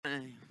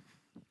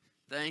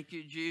Thank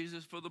you,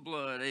 Jesus, for the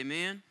blood.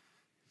 Amen.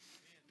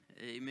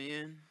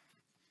 Amen.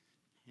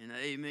 And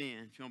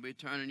amen. If you're going to be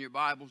turning your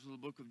Bibles to the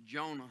book of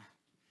Jonah,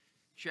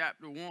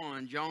 chapter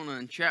 1. Jonah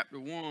in chapter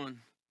 1.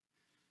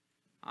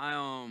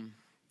 We're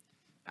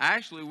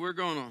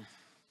going to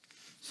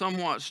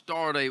somewhat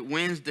start a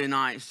Wednesday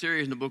night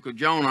series in the book of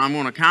Jonah. I'm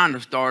going to kind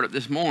of start it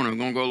this morning. I'm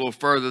going to go a little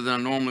further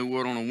than I normally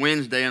would on a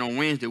Wednesday. And on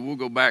Wednesday, we'll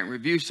go back and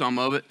review some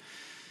of it.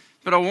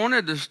 But I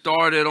wanted to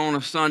start it on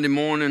a Sunday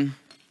morning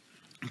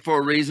for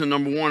a reason.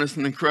 Number one, it's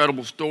an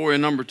incredible story.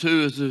 And number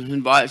two is to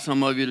invite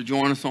some of you to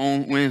join us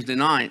on Wednesday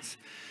nights.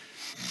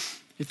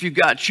 If you've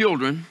got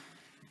children,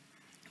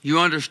 you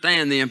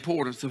understand the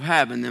importance of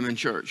having them in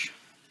church.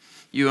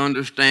 You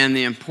understand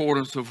the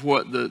importance of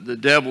what the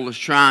devil is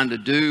trying to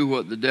do,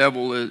 what the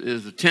devil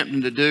is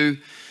attempting to do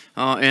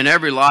in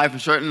every life, and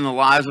certainly in the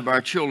lives of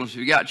our children. So if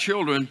you've got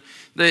children,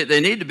 they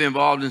need to be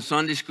involved in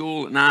Sunday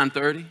school at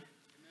 9:30.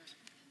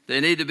 They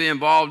need to be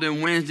involved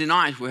in Wednesday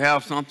nights. We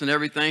have something,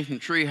 everything from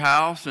Tree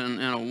House and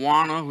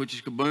Awana, which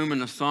is Kaboom in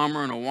the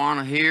summer, and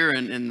Awana here,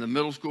 and in the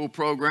middle school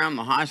program,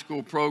 the high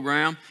school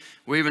program.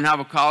 We even have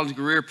a college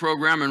career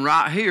program, and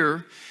right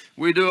here,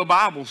 we do a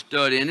Bible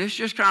study, and it's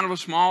just kind of a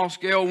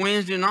small-scale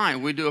Wednesday night.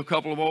 We do a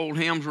couple of old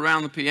hymns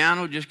around the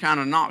piano, just kind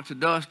of knocks the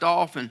dust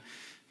off, and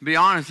to be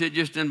honest, it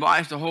just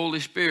invites the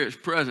Holy Spirit's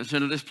presence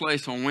into this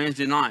place on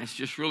Wednesday nights.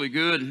 Just really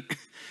good.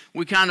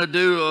 We kind of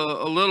do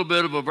a little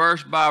bit of a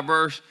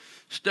verse-by-verse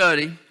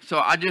study. So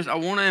I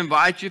want to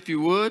invite you, if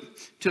you would,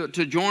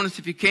 to join us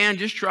if you can.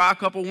 Just try a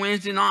couple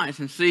Wednesday nights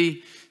and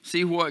see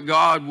what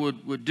God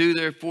would do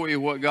there for you,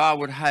 what God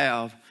would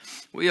have.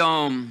 We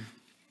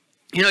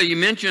you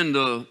mentioned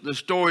the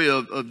story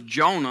of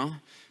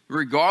Jonah.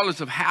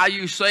 Regardless of how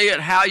you say it,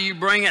 how you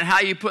bring it,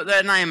 how you put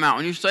that name out.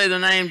 When you say the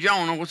name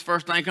Jonah, what's the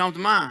first thing that comes to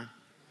mind?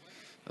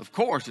 Of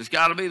course, it's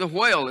got to be the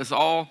whale. It's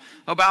all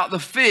about the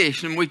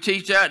fish, and we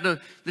teach that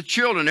to the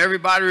children.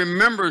 Everybody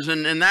remembers,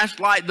 and that's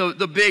like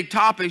the big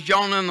topics,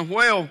 Jonah and the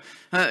whale.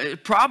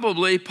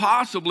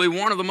 Possibly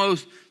one of the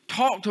most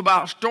talked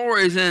about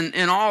stories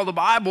in all the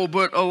Bible,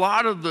 but a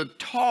lot of the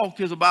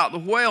talk is about the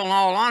whale. In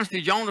all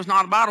honesty, Jonah's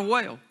not about a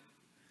whale.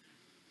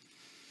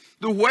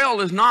 The whale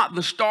is not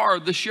the star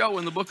of the show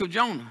in the book of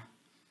Jonah.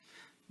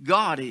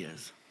 God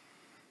is.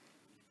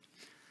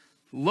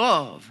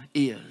 Love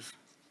is.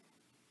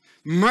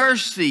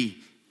 Mercy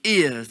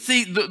is.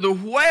 See, the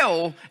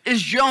whale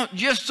is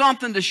just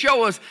something to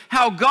show us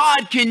how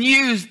God can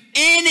use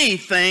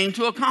anything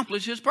to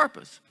accomplish His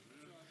purpose.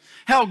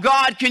 How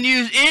God can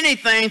use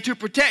anything to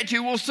protect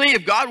you. We'll see.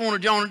 If God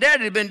wanted Jonah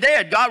dead, he'd have been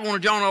dead. God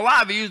wanted Jonah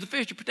alive, He used the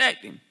fish to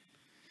protect him.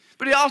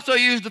 But He also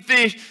used the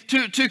fish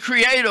to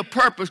create a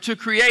purpose, to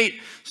create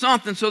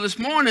something. So this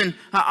morning,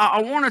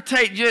 I want to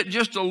take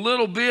just a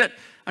little bit.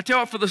 I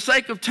tell you, for the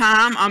sake of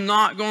time, I'm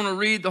not going to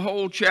read the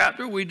whole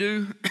chapter. We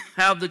do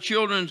have the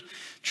children's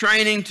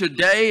training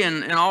today,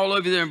 and all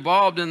of you that are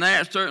involved in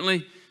that,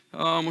 certainly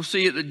we'll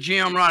see you at the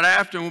gym right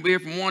after, and we'll be here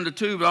from 1 to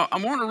 2. But I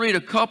want to read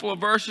a couple of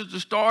verses to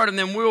start, and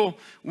then we'll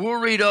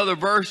read other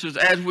verses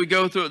as we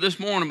go through it this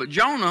morning. But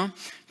Jonah,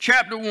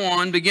 chapter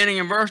 1, beginning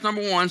in verse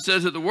number 1,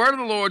 says that the word of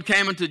the Lord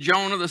came unto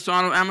Jonah, the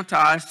son of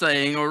Amittai,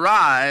 saying,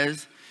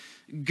 Arise,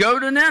 go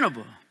to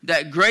Nineveh,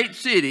 that great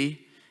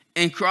city,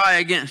 and cry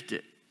against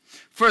it.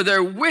 For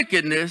their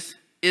wickedness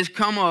is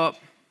come up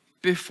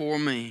before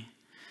me.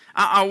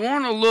 I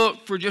want to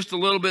look for just a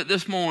little bit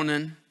this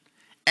morning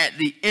at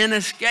the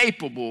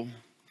inescapable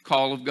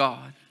call of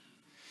God.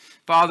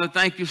 Father,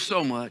 thank you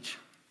so much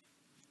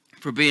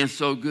for being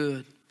so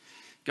good.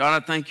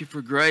 God, I thank you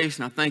for grace,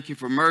 and I thank you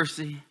for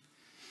mercy.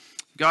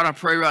 God, I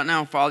pray right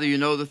now, Father, you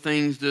know the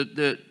things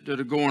that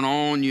are going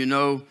on. You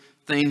know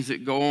things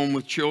that go on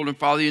with children.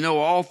 Father, you know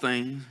all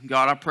things.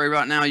 God, I pray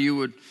right now you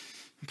would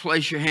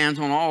place your hands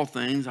on all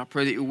things. I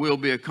pray that your will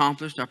be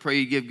accomplished. I pray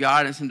you give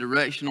guidance and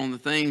direction on the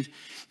things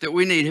that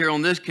we need here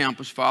on this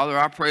campus, Father.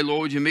 I pray,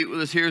 Lord, you meet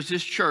with us here as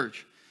this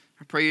church.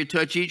 I pray you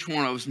touch each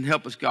one of us and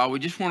help us, God. We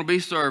just want to be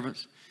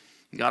servants.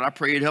 God, I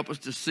pray you'd help us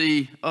to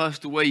see us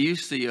the way you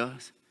see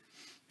us.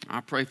 I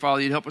pray,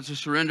 Father, you'd help us to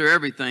surrender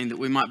everything that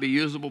we might be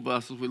usable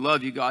vessels. We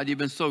love you, God. You've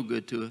been so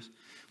good to us.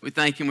 We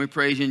thank you and we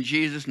praise you in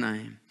Jesus'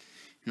 name.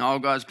 And all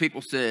God's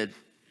people said,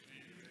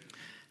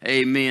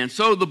 Amen.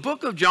 So the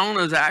book of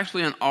Jonah is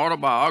actually an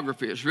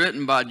autobiography. It's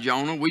written by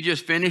Jonah. We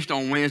just finished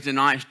on Wednesday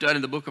night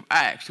studying the book of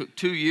Acts. It took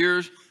 2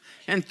 years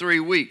and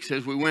 3 weeks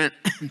as we went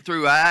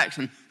through Acts.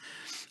 And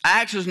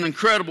Acts is an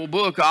incredible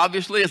book.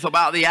 Obviously, it's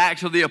about the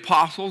Acts of the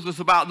Apostles. It's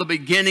about the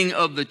beginning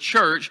of the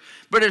church.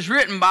 But it's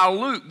written by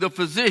Luke, the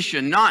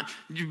physician.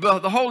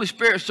 The Holy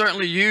Spirit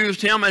certainly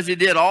used him, as he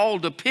did all,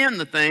 to pen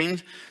the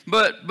things.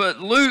 But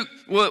Luke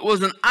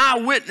was an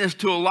eyewitness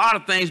to a lot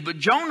of things. But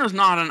Jonah's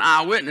not an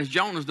eyewitness.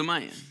 Jonah's the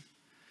man.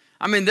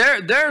 I mean,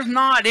 there's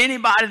not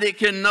anybody that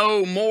can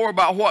know more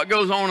about what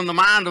goes on in the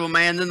mind of a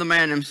man than the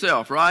man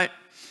himself, right?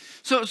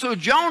 So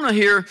Jonah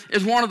here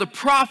is one of the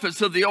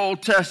prophets of the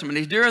Old Testament.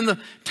 He's during the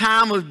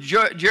time of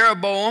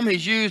Jeroboam.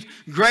 He's used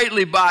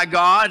greatly by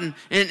God.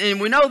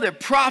 And we know that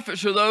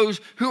prophets are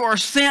those who are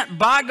sent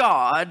by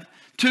God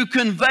to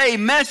convey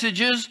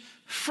messages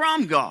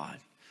from God.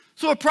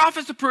 So a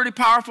prophet's a pretty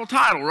powerful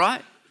title,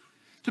 right?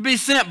 To be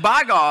sent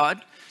by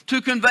God,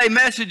 to convey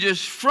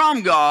messages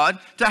from God,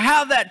 to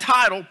have that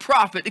title,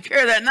 prophet, to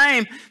carry that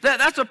name,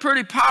 that's a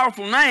pretty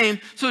powerful name.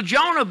 So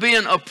Jonah,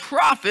 being a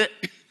prophet,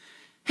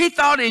 he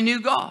thought he knew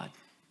God.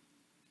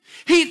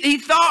 He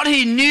thought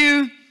he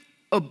knew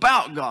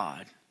about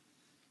God.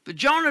 But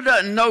Jonah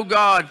doesn't know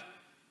God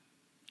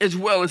as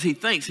well as he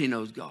thinks he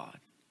knows God.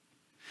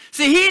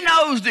 See, he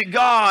knows that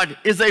God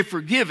is a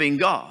forgiving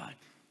God.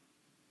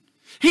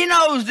 He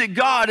knows that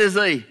God is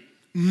a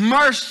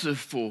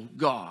merciful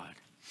God.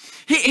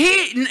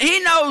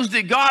 He knows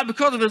that God,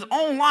 because of his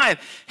own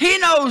life, he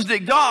knows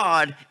that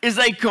God is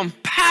a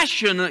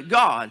compassionate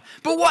God.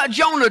 But what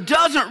Jonah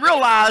doesn't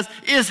realize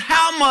is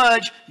how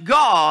much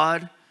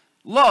God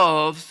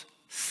loves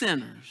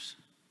sinners.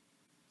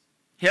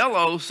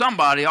 Hello,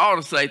 somebody ought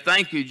to say,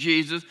 thank you,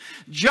 Jesus.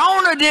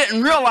 Jonah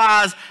didn't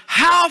realize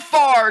how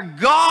far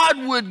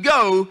God would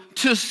go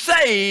to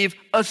save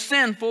a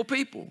sinful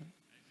people.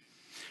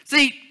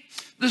 See,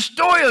 the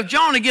story of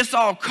Jonah gets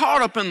all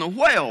caught up in the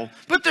whale,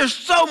 but there's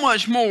so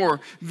much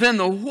more than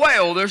the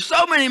whale. There's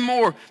so many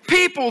more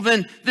people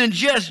than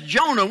just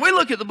Jonah. We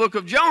look at the book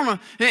of Jonah,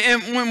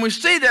 and when we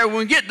see there, when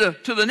we get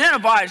to the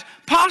Ninevites,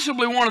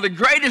 possibly one of the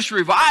greatest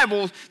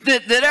revivals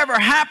that ever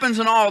happens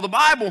in all the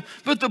Bible.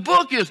 But the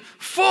book is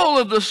full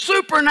of the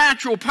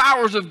supernatural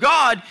powers of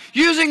God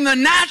using the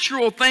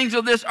natural things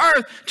of this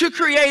earth to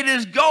create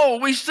his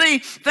goal. We see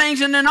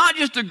things, and they're not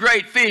just a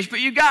great fish, but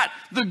you've got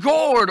the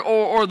gourd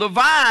or the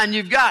vine,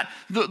 you've got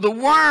the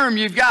worm,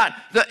 you've got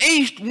the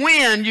east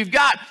wind, you've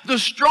got the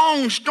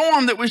strong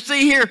storm that we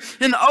see here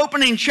in the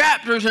opening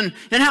chapters, and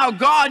how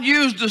God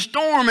used the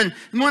storm. And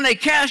when they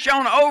cast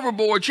Jonah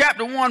overboard,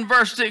 chapter 1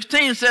 verse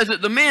 16 says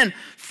that the men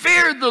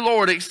feared the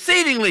Lord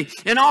exceedingly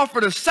and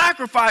offered a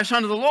sacrifice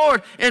unto the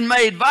Lord and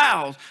made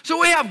vows.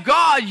 So we have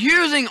God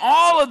using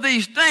all of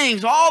these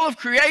things, all of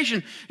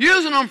creation,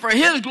 using them for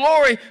his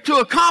glory to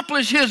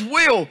accomplish his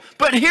will.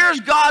 But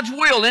here's God's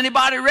will.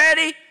 Anybody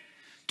ready?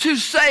 To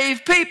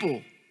save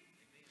people.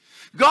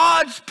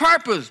 God's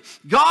purpose,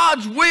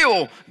 God's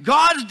will,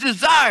 God's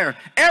desire,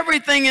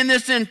 everything in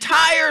this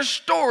entire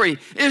story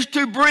is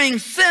to bring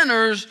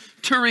sinners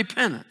to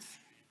repentance.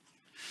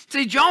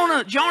 See,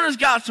 Jonah's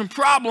got some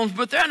problems,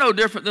 but they're no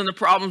different than the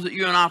problems that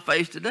you and I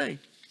face today.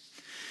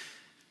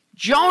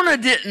 Jonah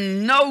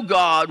didn't know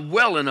God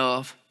well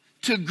enough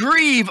to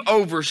grieve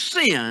over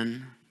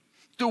sin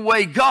the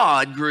way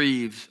God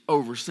grieves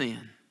over sin.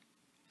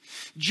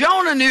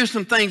 Jonah knew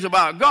some things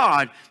about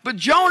God, but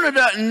Jonah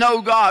doesn't know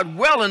God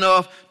well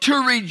enough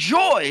to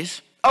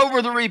rejoice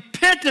over the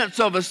repentance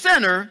of a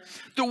sinner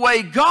the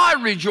way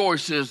God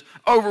rejoices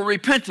over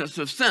repentance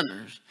of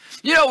sinners.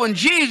 You know, when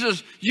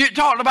Jesus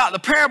talked about the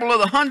parable of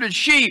the 100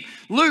 sheep,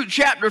 Luke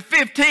chapter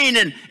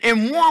 15,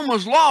 and one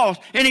was lost,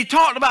 and he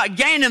talked about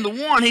gaining the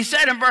one. He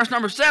said in verse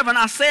number 7,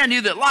 I say unto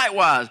you that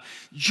likewise,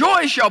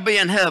 joy shall be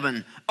in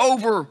heaven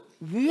over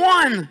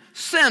one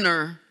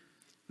sinner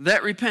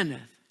that repenteth.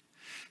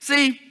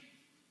 See,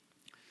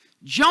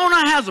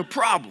 Jonah has a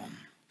problem.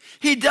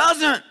 He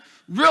doesn't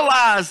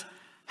realize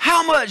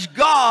how much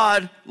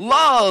God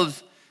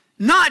loves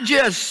not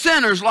just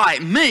sinners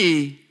like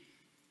me.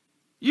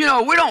 You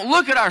know, we don't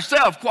look at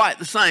ourselves quite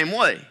the same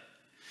way.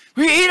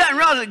 He doesn't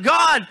realize that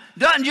God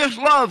doesn't just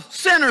love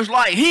sinners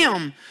like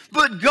him,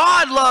 but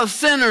God loves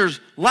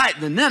sinners like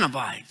the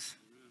Ninevites.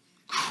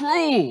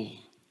 Cruel,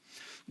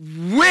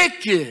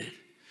 wicked,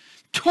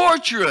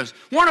 torturous,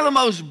 one of the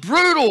most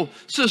brutal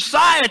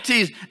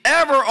societies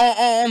ever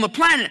on the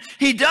planet.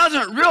 He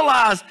doesn't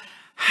realize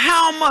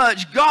how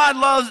much God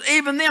loves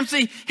even them.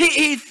 See,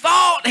 he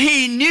thought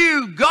he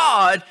knew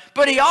God,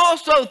 but he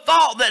also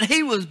thought that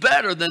he was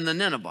better than the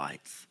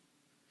Ninevites.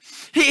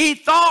 He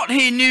thought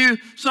he knew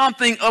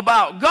something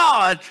about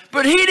God,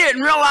 but he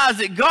didn't realize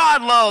that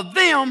God loved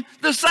them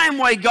the same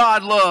way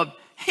God loved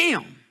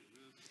him.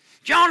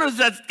 Jonah's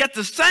got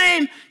the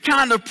same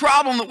kind of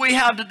problem that we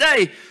have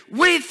today.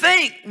 We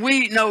think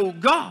we know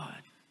God.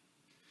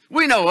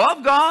 We know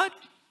of God.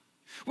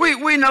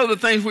 We know the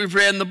things we've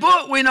read in the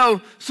book. We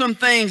know some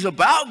things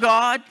about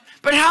God.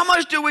 But how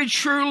much do we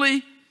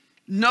truly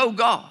know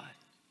God?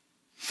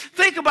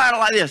 Think about it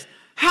like this.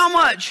 How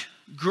much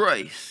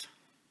grace?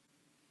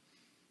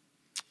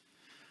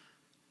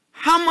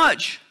 How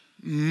much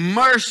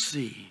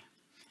mercy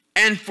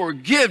and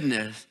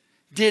forgiveness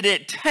did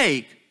it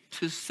take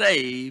to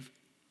save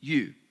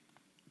you?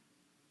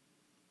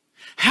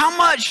 How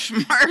much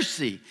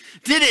mercy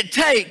did it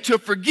take to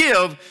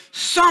forgive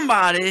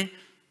somebody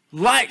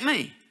like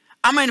me?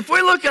 I mean, if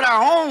we look at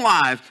our own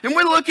lives and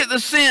we look at the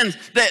sins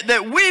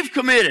that we've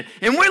committed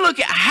and we look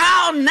at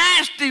how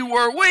nasty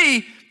were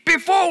we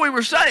before we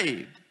were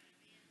saved.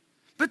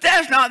 But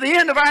that's not the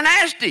end of our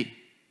nasty.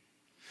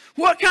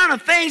 What kind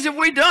of things have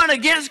we done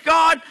against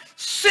God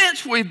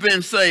since we've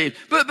been saved?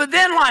 But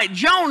then like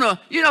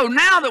Jonah, you know,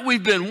 now that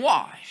we've been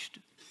washed,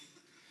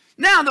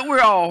 now that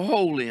we're all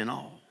holy and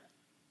all,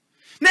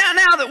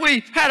 Now that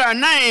we've had our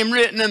name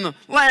written in the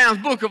Lamb's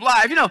Book of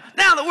Life, now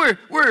that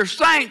we're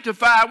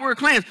sanctified, we're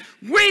cleansed,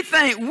 we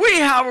think we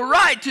have a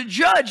right to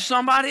judge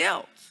somebody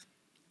else.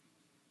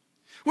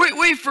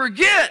 We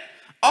forget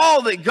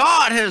all that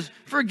God has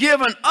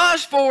forgiven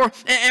us for,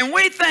 and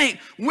we think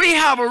we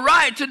have a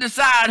right to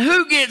decide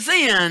who gets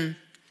in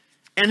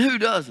and who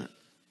doesn't.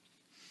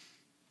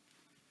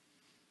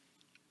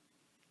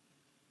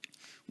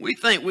 We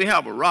think we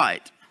have a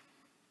right.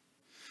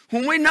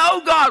 When we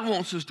know God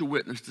wants us to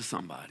witness to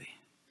somebody,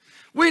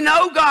 we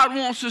know God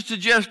wants us to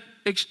just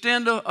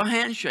extend a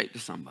handshake to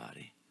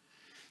somebody,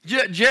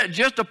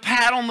 just a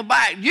pat on the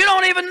back. You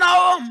don't even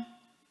know them.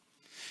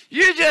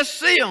 You just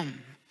see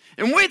them.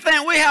 And we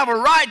think we have a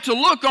right to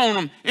look on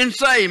them and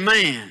say,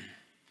 man,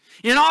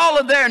 in all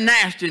of their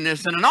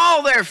nastiness and in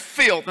all their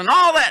filth and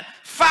all that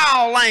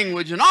foul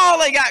language and all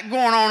they got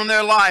going on in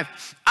their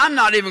life, I'm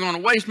not even going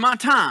to waste my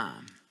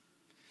time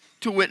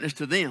to witness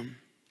to them.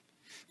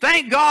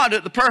 Thank God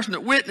that the person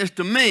that witnessed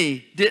to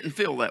me didn't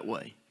feel that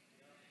way.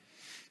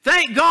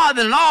 Thank God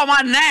that in all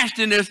my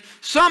nastiness,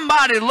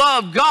 somebody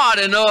loved God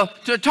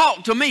enough to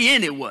talk to me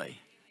anyway.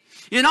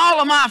 In all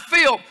of my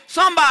filth,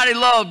 somebody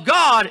loved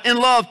God and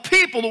loved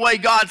people the way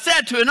God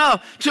said to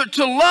enough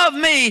to love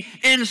me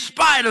in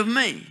spite of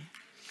me.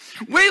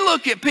 We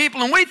look at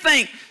people and we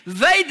think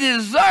they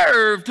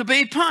deserve to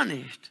be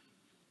punished.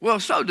 Well,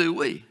 so do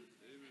we.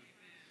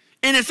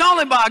 And it's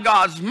only by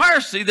God's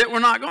mercy that we're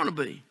not going to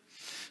be.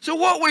 So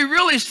what we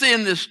really see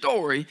in this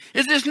story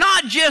is it's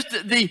not just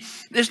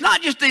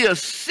the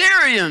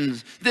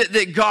Assyrians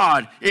that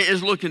God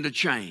is looking to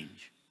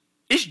change.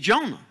 It's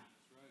Jonah.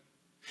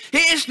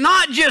 It's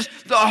not just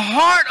the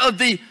heart of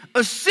the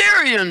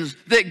Assyrians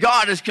that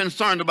God is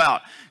concerned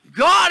about.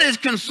 God is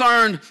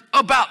concerned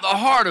about the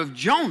heart of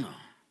Jonah.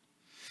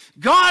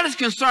 God is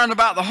concerned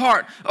about the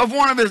heart of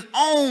one of his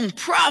own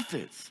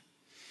prophets.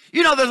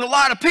 There's a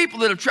lot of people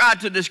that have tried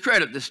to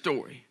discredit this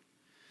story.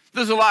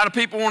 There's a lot of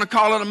people who want to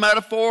call it a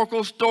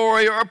metaphorical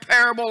story or a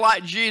parable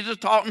like Jesus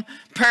taught in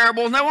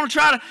parables. And they want to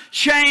try to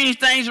change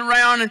things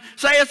around and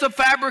say it's a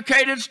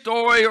fabricated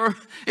story or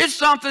it's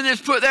something that's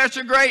put there. It's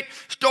a great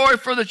story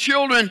for the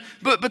children.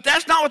 But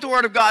that's not what the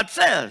Word of God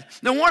says.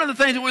 Now, one of the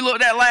things that we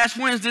looked at last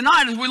Wednesday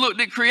night as we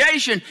looked at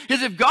creation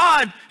is if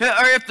God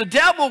or if the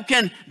devil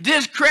can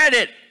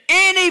discredit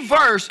any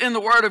verse in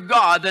the Word of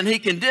God, then he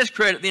can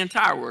discredit the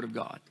entire Word of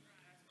God.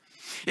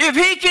 If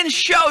he can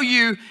show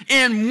you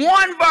in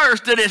one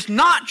verse that it's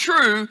not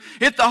true,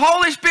 if the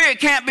Holy Spirit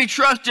can't be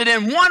trusted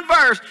in one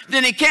verse,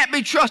 then he can't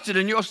be trusted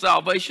in your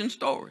salvation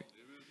story.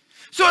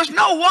 So it's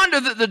no wonder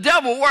that the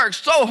devil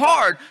works so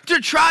hard to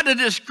try to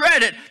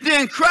discredit the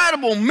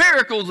incredible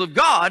miracles of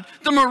God,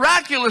 the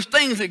miraculous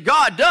things that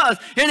God does,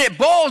 and it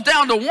boils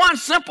down to one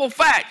simple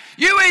fact.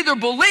 You either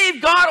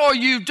believe God or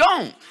you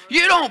don't.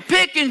 You don't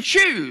pick and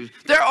choose.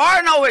 There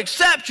are no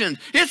exceptions.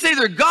 It's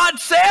either God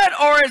said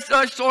or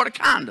it's sort of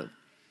kind of.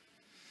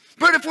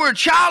 But if we're a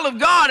child of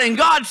God and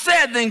God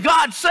said, then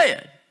God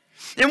said.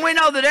 And we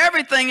know that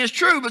everything is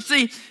true. But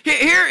see,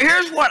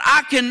 here's what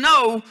I can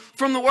know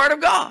from the Word of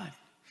God.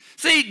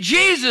 See,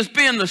 Jesus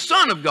being the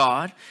Son of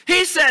God,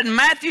 he said in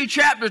Matthew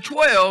chapter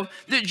 12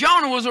 that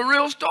Jonah was a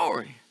real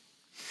story.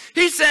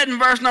 He said in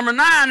verse number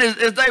 9,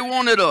 as they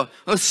wanted a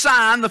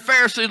sign, the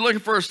Pharisees looking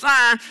for a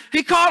sign,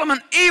 he called them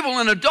an evil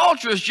and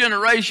adulterous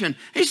generation.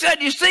 He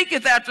said, you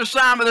seeketh after a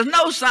sign, but there's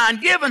no sign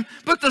given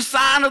but the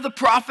sign of the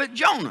prophet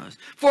Jonas.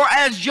 For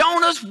as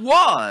Jonas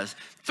was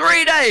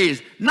 3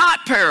 days,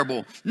 not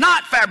parable,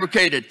 not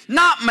fabricated,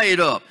 not made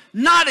up,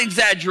 not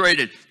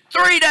exaggerated,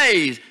 3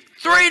 days,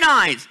 3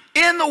 nights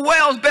in the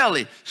whale's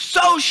belly,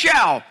 so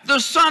shall the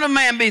Son of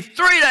Man be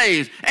 3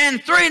 days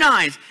and 3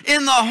 nights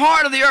in the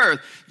heart of the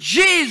earth.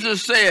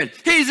 Jesus said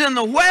he's in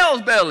the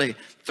whale's belly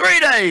 3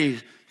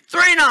 days,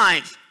 3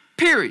 nights,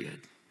 period.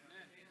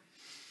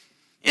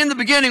 In the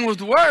beginning was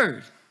the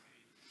Word.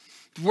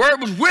 The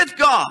Word was with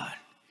God.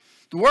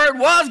 The Word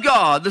was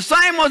God. The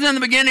same was in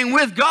the beginning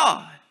with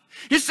God.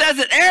 It says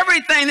that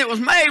everything that was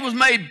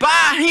made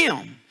by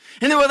him.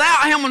 And that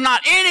without him was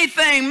not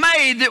anything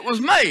made that was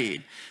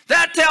made.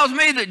 That tells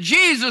me that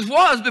Jesus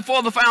was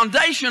before the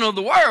foundation of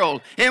the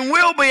world and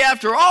will be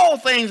after all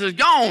things is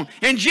gone.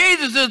 And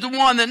Jesus is the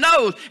one that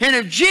knows. And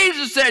if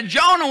Jesus said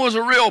Jonah was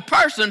a real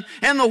person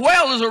and the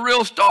whale is a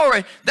real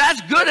story,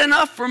 that's good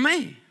enough for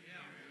me.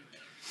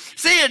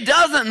 See, it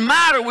doesn't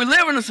matter. We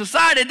live in a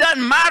society, it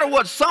doesn't matter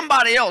what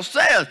somebody else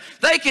says.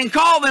 They can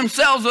call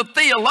themselves a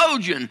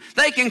theologian.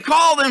 They can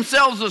call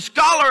themselves a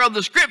scholar of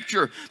the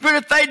Scripture. But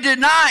if they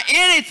deny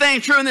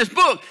anything true in this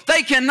book,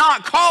 they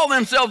cannot call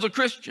themselves a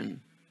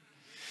Christian.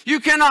 You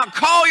cannot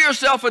call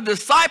yourself a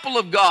disciple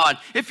of God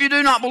if you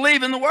do not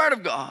believe in the Word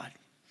of God.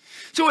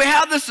 So we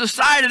have this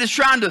society that's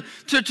trying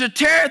to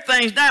tear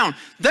things down.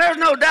 There's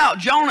no doubt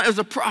Jonah is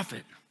a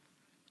prophet.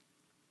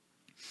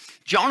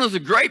 Jonah's a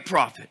great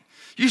prophet.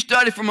 You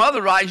study from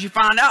other writings, you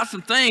find out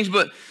some things,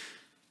 but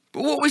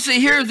what we see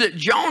here is that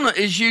Jonah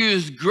is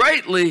used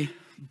greatly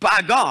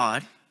by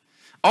God.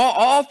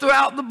 All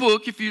throughout the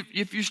book,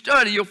 if you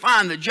study, you'll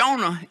find that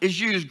Jonah is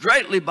used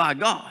greatly by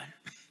God.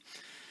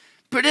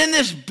 But in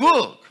this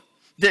book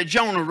that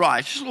Jonah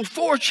writes, this little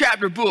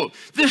 4-chapter book,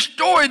 this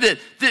story that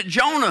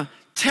Jonah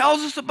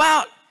tells us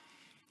about,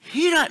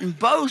 he doesn't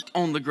boast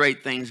on the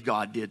great things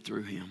God did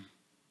through him.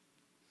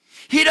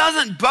 He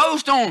doesn't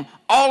boast on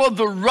all of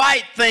the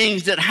right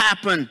things that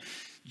happened.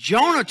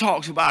 Jonah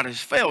talks about his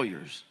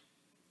failures.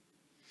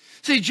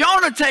 See,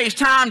 Jonah takes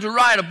time to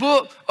write a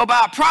book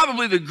about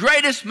probably the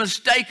greatest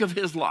mistake of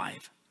his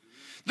life,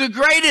 the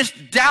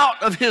greatest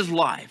doubt of his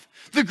life,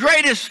 the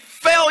greatest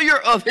failure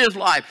of his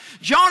life.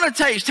 Jonah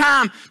takes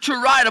time to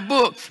write a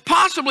book,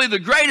 possibly the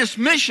greatest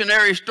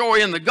missionary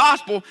story in the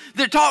gospel,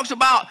 that talks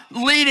about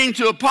leading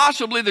to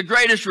possibly the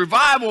greatest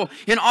revival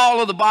in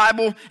all of the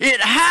Bible. It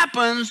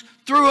happens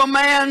through a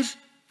man's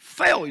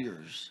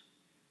failures.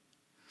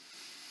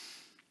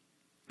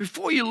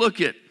 Before you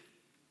look at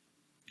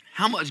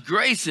how much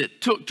grace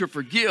it took to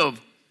forgive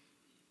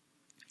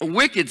a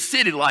wicked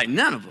city like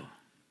Nineveh,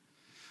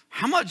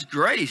 how much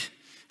grace,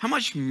 how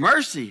much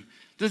mercy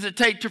does it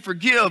take to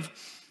forgive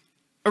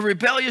a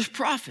rebellious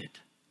prophet?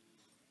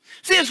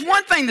 See, it's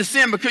one thing to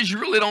sin because you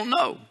really don't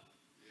know.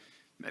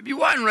 Maybe you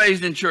wasn't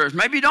raised in church.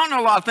 Maybe you don't know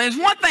a lot of things.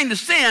 It's one thing to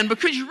sin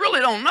because you really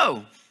don't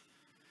know.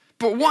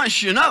 But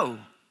once you know,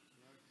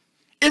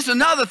 it's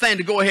another thing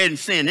to go ahead and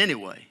sin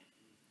anyway.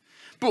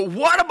 But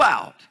what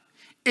about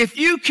if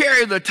you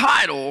carry the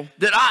title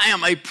that I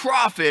am a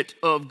prophet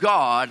of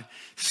God,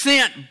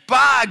 sent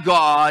by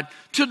God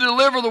to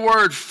deliver the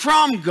word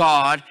from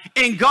God,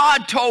 and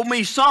God told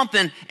me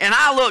something, and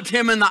I looked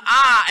him in the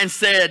eye and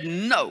said,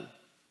 no,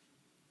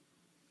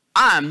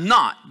 I'm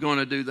not going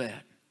to do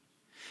that.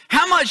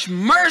 How much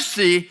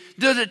mercy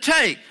does it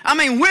take? I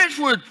mean, which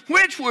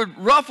would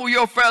ruffle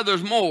your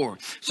feathers more?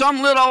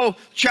 Some little old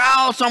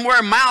child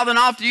somewhere mouthing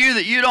off to you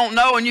that you don't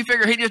know and you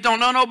figure he just don't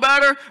know no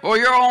better? Or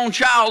your own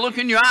child look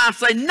in your eye and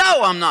say,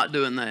 no, I'm not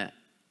doing that.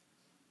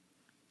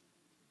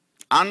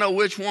 I know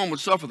which one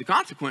would suffer the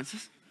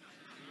consequences.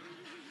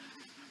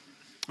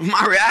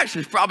 My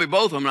reaction is probably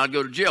both of them, and I'd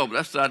go to jail, but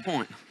that's the side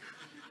point.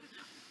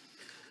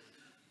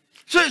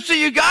 So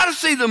you got to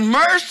see the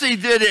mercy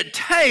that it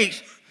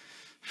takes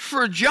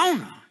for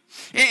Jonah.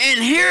 And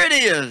here it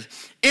is,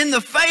 in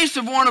the face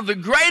of one of the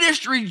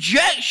greatest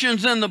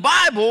rejections in the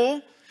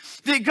Bible,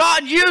 that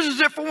God uses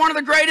it for one of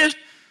the greatest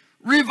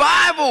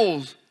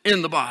revivals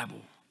in the Bible.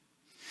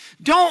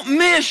 Don't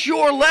miss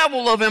your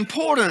level of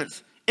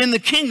importance in the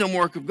kingdom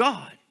work of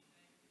God.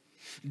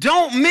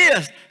 Don't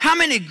miss how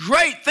many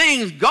great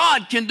things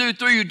God can do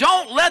through you.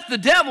 Don't let the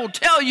devil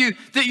tell you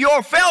that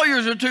your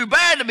failures are too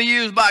bad to be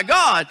used by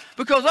God,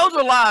 because those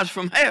are lies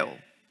from hell.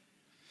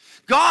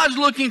 God's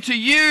looking to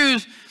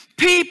use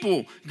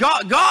people.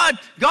 God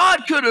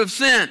could have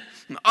sent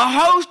a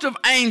host of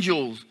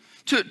angels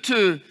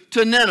to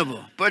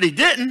Nineveh, but he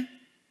didn't.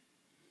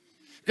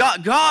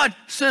 God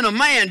sent a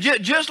man.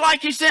 Just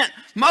like he sent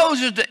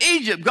Moses to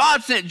Egypt,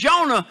 God sent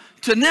Jonah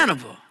to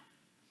Nineveh.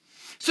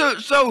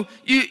 So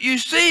you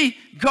see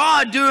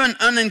God doing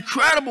an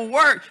incredible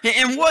work.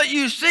 And what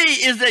you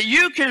see is that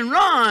you can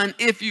run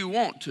if you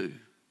want to.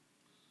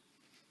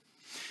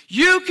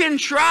 You can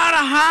try to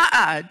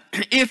hide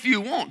if you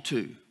want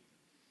to.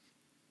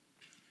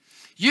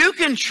 You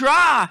can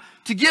try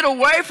to get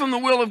away from the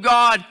will of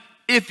God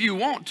if you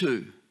want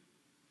to.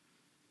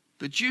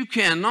 But you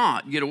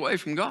cannot get away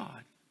from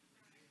God.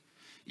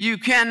 You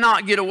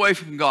cannot get away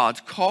from God's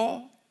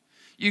call.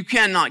 You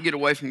cannot get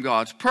away from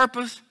God's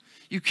purpose.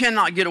 You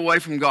cannot get away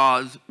from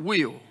God's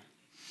will.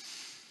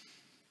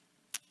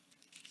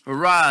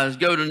 Arise,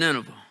 go to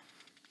Nineveh,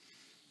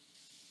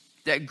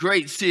 that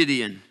great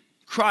city, and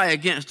cry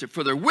against it,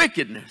 for their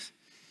wickedness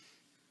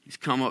has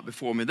come up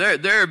before me.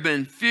 There have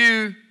been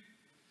few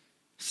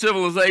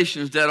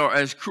civilizations that are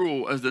as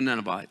cruel as the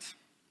Ninevites.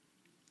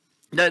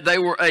 That they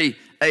were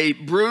a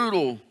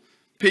brutal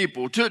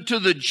people. To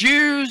the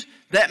Jews,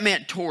 that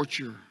meant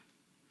torture.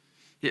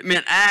 It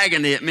meant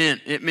agony. It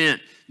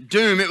meant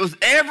doom. It was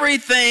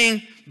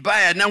everything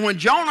bad. Now, when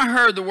Jonah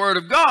heard the word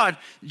of God,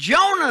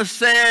 Jonah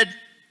said,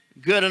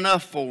 good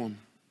enough for them.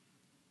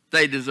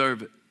 They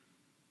deserve it.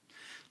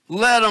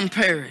 Let them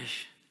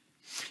perish.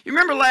 You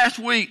remember last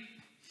week,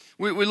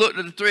 we looked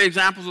at the 3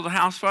 examples of the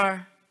house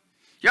fire?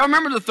 Y'all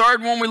remember the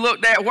third one we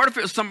looked at? What if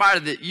it was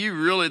somebody that you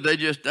really,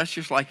 that's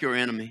just like your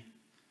enemy?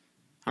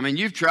 I mean,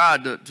 you've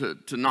tried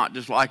to not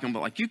dislike them,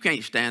 but like you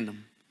can't stand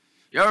them.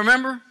 Y'all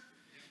remember?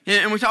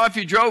 And we thought if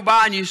you drove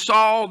by and you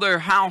saw their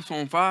house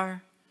on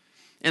fire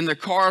and their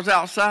cars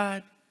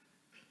outside,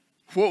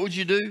 what would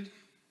you do?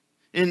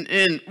 And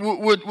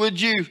would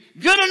you,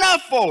 good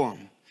enough for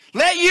them?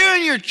 Let you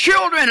and your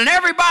children and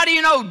everybody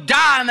you know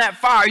die in that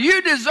fire.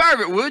 You deserve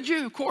it, would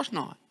you? Of course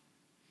not.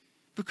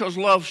 Because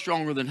love's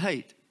stronger than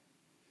hate.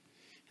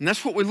 And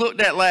that's what we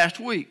looked at last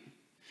week.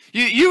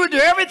 You would do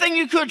everything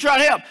you could to try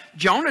to help.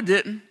 Jonah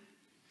didn't.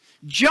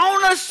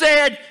 Jonah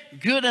said,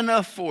 good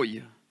enough for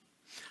you.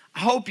 I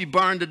hope you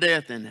burn to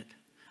death in it.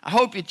 I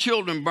hope your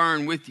children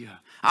burn with you.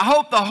 I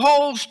hope the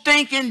whole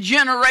stinking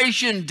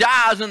generation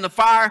dies in the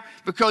fire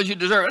because you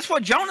deserve it. That's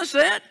what Jonah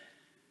said.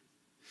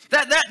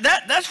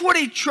 That's what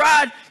he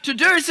tried to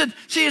do. He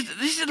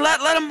said, let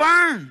them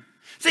burn.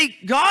 See,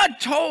 God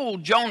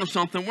told Jonah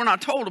something we're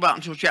not told about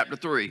until chapter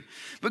 3.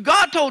 But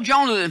God told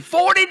Jonah that in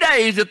 40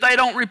 days, if they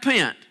don't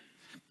repent,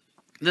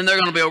 then they're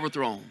going to be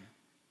overthrown.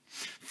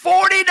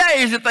 40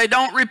 days if they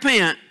don't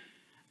repent,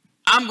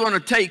 I'm going to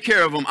take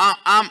care of them.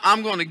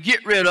 I'm going to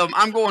get rid of them.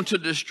 I'm going to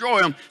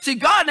destroy them. See,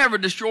 God never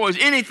destroys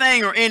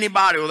anything or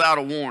anybody without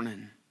a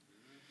warning.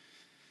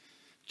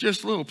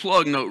 Just a little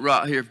plug note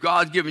right here. If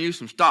God's giving you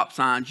some stop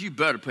signs, you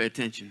better pay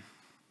attention.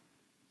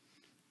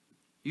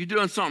 You're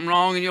doing something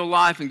wrong in your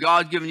life and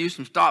God's giving you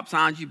some stop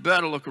signs, you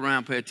better look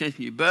around, pay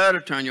attention. You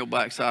better turn your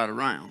backside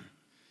around.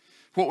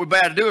 What we're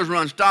bad to do is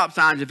run stop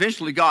signs.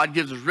 Eventually, God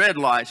gives us red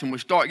lights, and we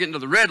start getting to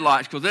the red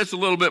lights because that's a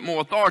little bit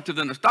more authoritative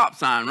than a stop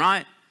sign,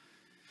 right?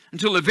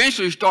 Until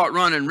eventually you start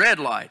running red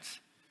lights.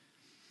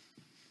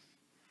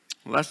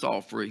 Well, that's all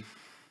free.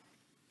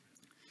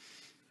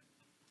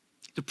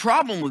 The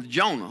problem with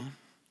Jonah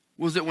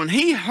was that when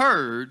he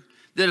heard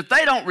that if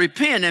they don't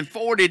repent in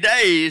 40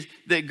 days,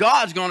 that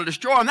God's going to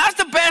destroy them, that's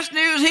the best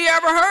news he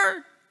ever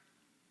heard.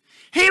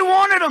 He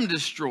wanted them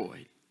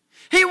destroyed.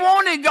 He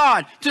wanted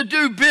God to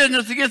do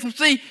business against them.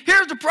 See,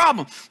 here's the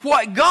problem.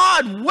 What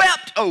God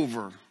wept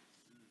over,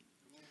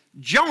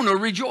 Jonah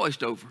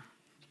rejoiced over.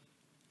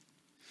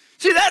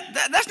 See,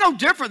 that's no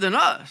different than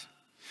us.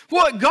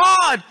 What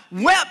God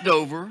wept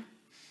over,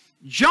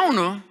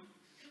 Jonah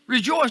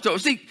rejoiced over.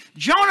 See,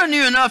 Jonah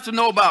knew enough to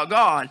know about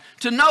God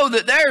to know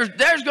that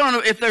there's going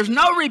to, if there's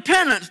no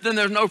repentance, then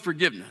there's no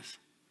forgiveness.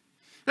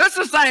 That's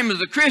the same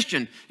as a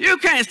Christian. You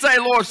can't say,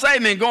 Lord,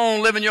 save me, and go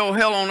on living your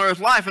hell on earth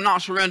life and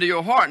not surrender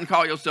your heart and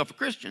call yourself a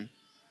Christian.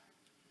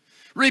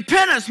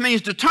 Repentance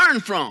means to turn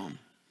from.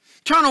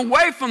 Turn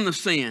away from the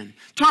sin.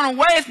 Turn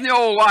away from the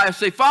old life.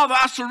 Say, Father,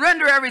 I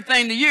surrender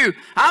everything to you.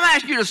 I'm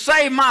asking you to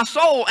save my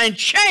soul and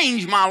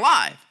change my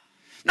life.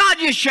 Not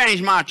just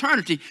change my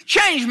eternity.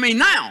 Change me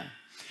now.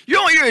 You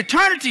want your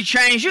eternity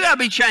changed, you got to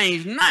be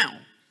changed now.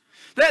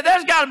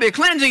 There's got to be a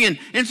cleansing.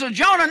 And so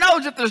Jonah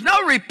knows if there's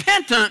no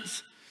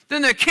repentance,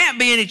 then there can't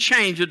be any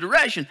change of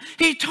direction.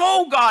 He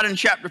told God in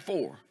chapter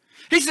 4.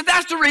 He said,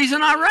 that's the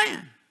reason I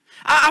ran.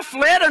 I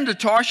fled unto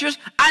Tarshish.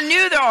 I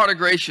knew thou art a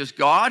gracious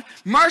God,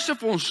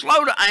 merciful and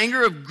slow to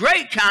anger, of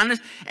great kindness,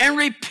 and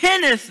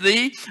repenteth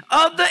thee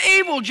of the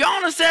evil.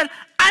 Jonah said,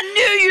 I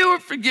knew you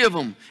would forgive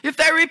them. If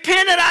they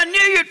repented, I knew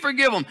you'd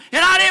forgive them.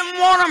 And I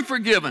didn't want them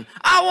forgiven.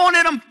 I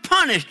wanted them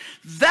punished.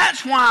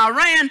 That's why I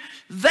ran.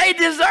 They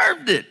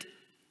deserved it.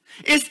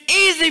 It's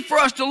easy for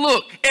us to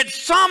look at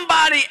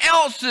somebody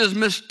else's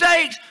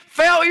mistakes,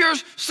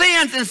 failures,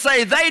 sins, and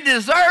say they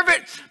deserve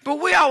it,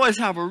 but we always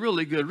have a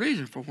really good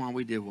reason for why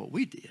we did what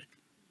we did.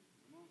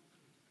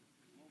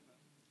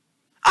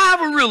 I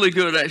have a really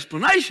good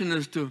explanation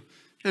as to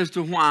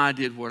why I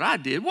did what I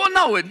did. Well,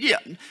 no,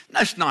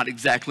 that's not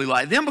exactly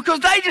like them because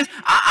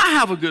I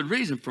have a good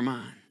reason for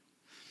mine.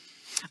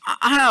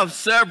 I have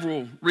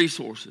several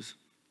resources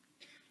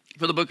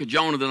for the book of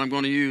Jonah that I'm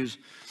going to use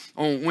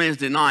on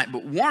Wednesday night,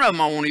 but one of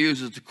them I want to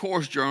use is the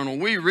course journal.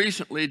 We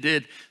recently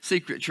did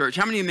Secret Church.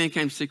 How many of you men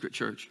came to Secret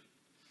Church?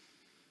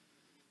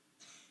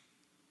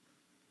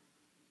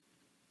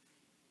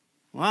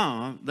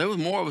 Wow, there was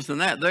more of us than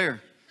that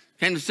there.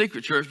 Came to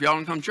Secret Church, but y'all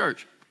didn't come to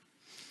church.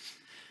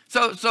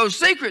 So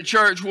Secret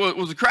Church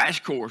was a crash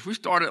course. We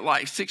started at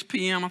like 6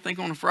 p.m., I think,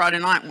 on a Friday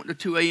night, went to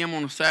 2 a.m.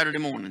 on a Saturday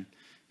morning,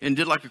 and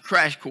did like a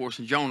crash course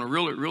in Jonah.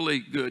 Really, really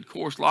good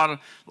course. A lot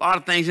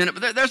of things in it.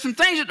 But there's some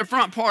things at the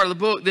front part of the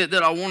book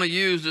that I want to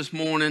use this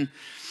morning.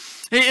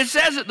 It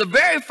says that the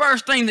very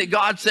first thing that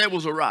God said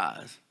was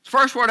arise.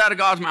 First word out of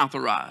God's mouth,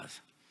 arise.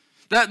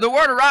 The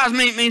word arise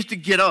means to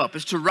get up.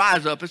 It's to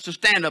rise up. It's to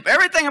stand up.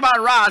 Everything about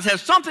arise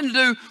has something to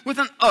do with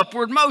an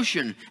upward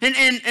motion.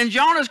 And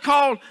Jonah's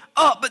called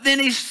up, but then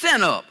he's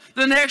sent up.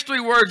 The next three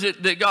words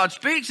that God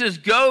speaks is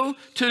go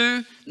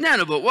to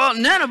Nineveh. Well,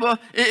 Nineveh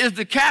is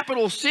the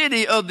capital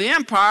city of the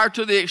empire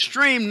to the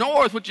extreme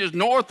north, which is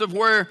north of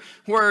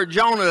where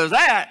Jonah is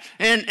at.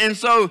 And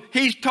so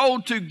he's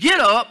told to get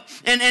up,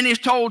 and he's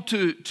told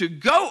to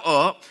go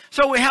up.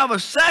 So we have a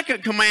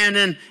second command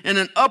in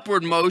an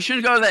upward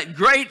motion. Go to that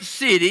great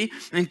city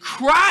and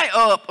cry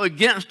up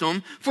against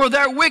them, for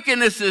their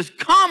wickedness has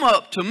come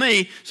up to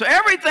me. So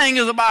everything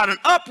is about an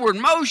upward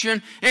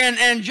motion,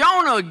 and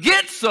Jonah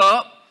gets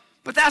up,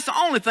 but that's the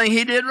only thing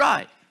he did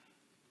right.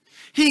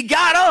 He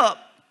got up,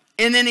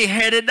 and then he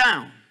headed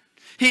down.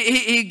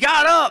 He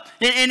got up,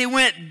 and he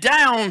went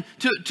down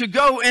to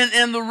go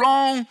in the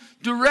wrong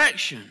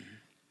direction.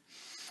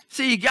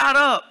 See, he got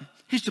up.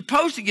 He's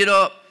supposed to get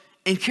up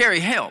and carry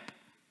help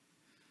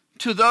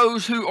to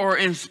those who are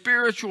in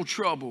spiritual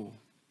trouble.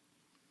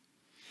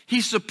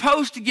 He's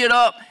supposed to get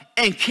up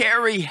and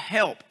carry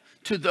help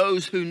to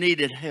those who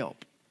needed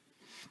help.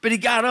 But he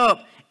got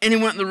up and he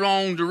went in the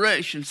wrong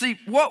direction. See,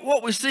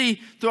 what we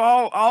see through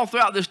all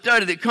throughout this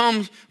study that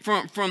comes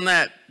from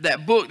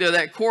that book there,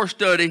 that course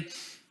study,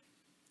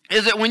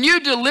 is that when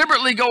you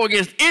deliberately go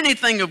against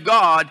anything of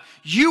God,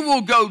 you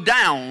will go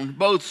down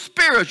both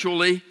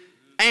spiritually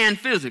and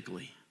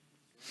physically.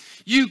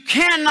 You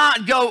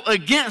cannot go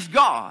against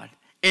God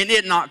and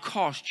it not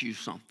cost you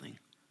something.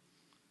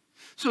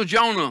 So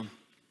Jonah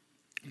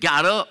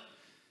got up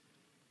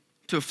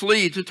to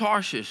flee to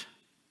Tarshish,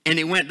 and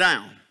he went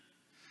down.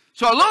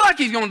 So it looked like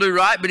he's going to do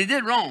right, but he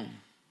did wrong.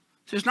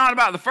 So it's not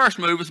about the first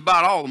move, it's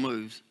about all the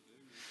moves.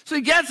 So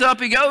he gets up,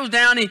 he goes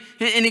down, and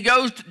he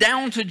goes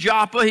down to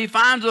Joppa. He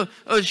finds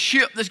a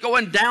ship that's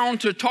going down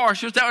to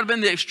Tarshish. That would have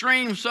been the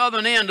extreme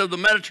southern end of the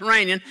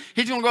Mediterranean.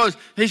 He's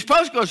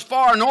supposed to go as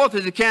far north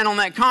as he can on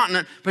that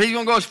continent, but he's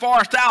going to go as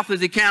far south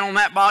as he can on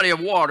that body of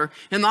water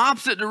in the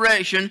opposite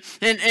direction.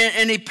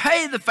 And he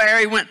paid the fare.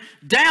 He went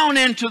down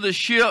into the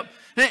ship.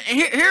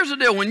 Here's the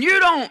deal. When you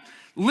don't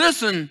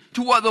listen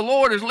to what the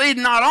Lord is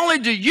leading, not only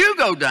do you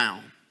go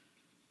down,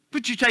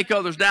 but you take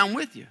others down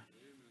with you.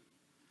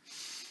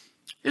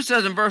 It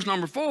says in verse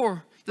number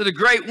 4 that a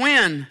great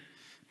wind,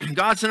 the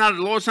Lord sent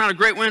out a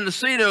great wind in the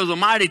sea. There was a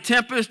mighty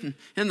tempest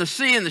in the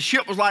sea, and the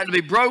ship was like to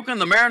be broken.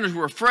 The mariners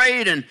were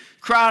afraid and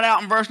cried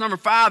out in verse number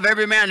 5,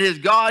 every man to his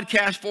God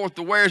cast forth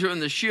the wares in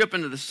the ship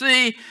into the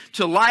sea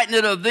to lighten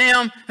it of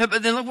them.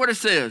 But then look what it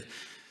says.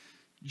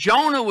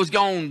 Jonah was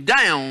gone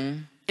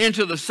down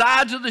into the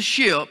sides of the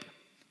ship.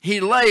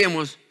 He lay and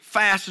was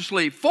fast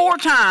asleep. 4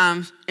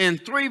 times in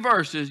 3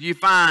 verses you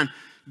find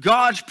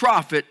God's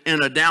prophet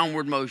in a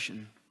downward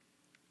motion.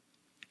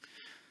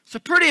 It's a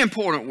pretty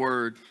important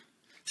word.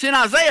 See, in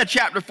Isaiah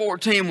chapter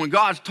 14, when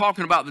God's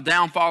talking about the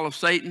downfall of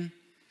Satan,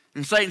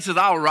 and Satan says,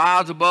 I'll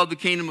rise above the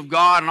kingdom of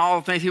God, and all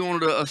the things he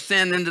wanted to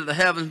ascend into the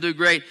heavens and do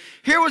great.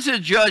 Here was his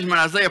judgment,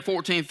 Isaiah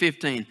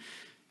 14:15.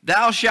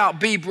 Thou shalt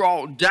be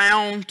brought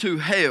down to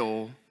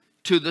hell,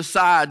 to the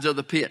sides of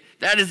the pit.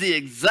 That is the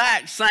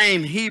exact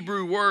same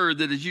Hebrew word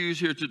that is used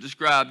here to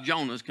describe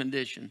Jonah's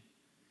condition.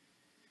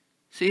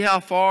 See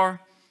how far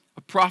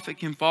a prophet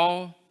can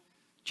fall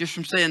just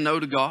from saying no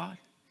to God?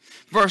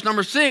 Verse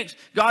number 6,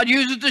 God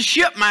uses the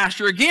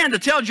shipmaster again to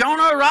tell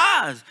Jonah,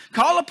 arise,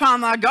 call upon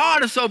thy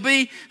God, and so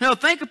be,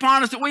 think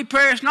upon us that we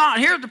perish not.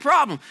 Here's the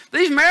problem.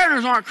 These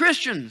mariners aren't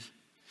Christians.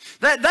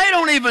 They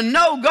don't even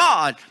know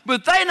God,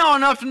 but they know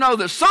enough to know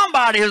that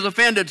somebody has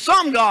offended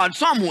some God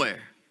somewhere.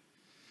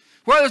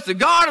 Whether it's the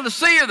God of the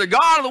sea or the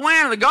God of the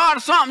wind or the God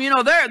of something,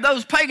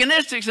 those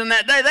paganistics in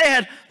that day, they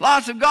had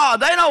lots of God.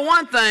 They know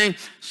one thing,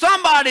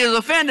 somebody has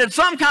offended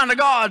some kind of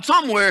God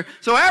somewhere,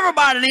 so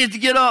everybody needs to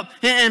get up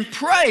and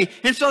pray.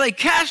 And so they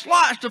cast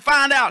lots to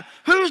find out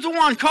who's the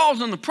one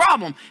causing the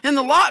problem, and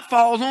the lot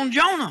falls on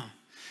Jonah.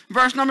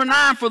 Verse number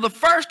 9, for the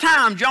first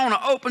time Jonah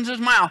opens his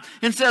mouth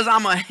and says,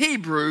 I'm a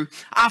Hebrew.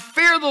 I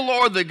fear the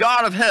Lord, the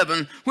God of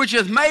heaven, which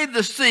has made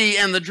the sea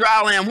and the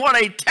dry land. What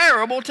a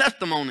terrible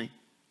testimony.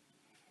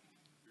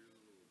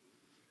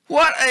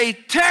 What a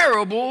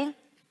terrible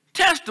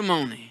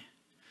testimony.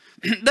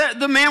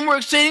 The men were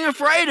exceeding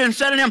afraid and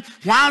said to him,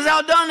 why hast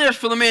thou done this?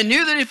 For the men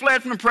knew that he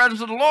fled from the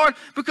presence of the Lord,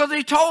 because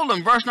he told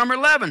them. Verse number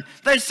 11,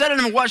 they said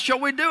to him, what shall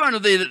we do unto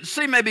thee, that the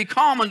sea may be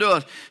calm unto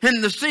us?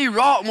 And the sea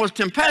wrought and was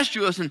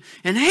tempestuous. And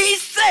he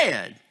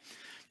said,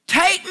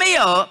 take me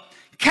up,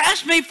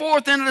 cast me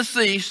forth into the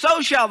sea,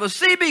 so shall the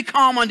sea be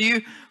calm unto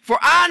you. For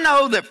I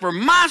know that for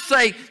my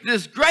sake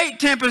this great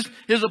tempest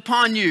is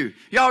upon you.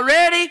 Y'all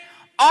ready?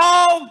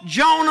 All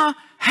Jonah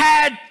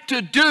had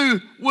to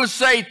do was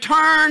say,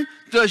 turn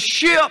the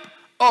ship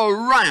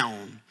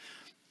around.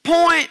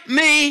 Point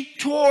me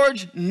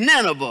towards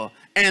Nineveh,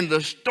 and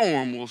the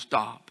storm will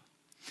stop.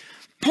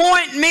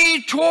 Point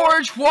me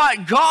towards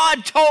what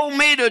God told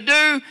me to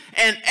do,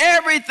 and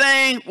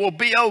everything will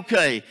be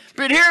okay.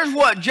 But here's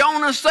what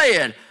Jonah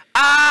said,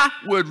 I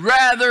would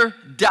rather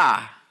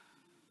die.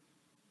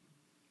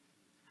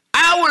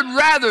 I would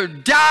rather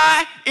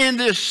die in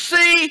this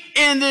sea,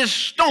 in this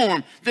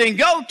storm, than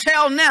go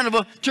tell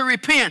Nineveh to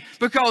repent,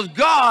 because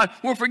God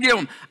will forgive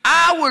them.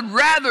 I would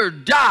rather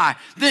die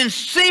than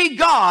see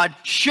God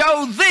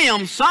show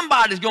them,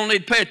 somebody's going to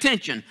need to pay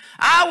attention.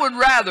 I would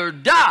rather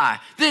die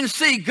than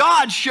see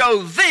God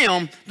show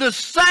them the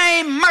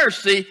same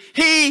mercy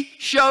he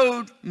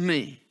showed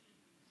me.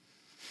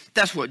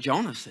 That's what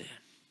Jonah said.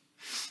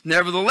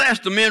 Nevertheless,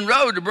 the men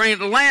rowed to bring it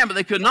to land, but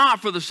they could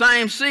not, for the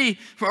same sea,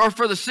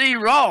 for the sea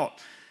wrought.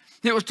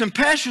 It was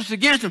tempestuous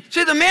against them.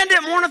 See, the men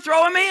didn't want to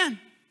throw him in.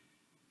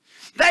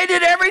 They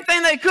did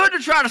everything they could to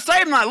try to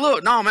save him. Like,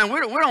 look, no, man,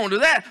 we don't want to do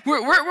that. We're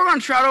going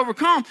to try to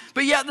overcome.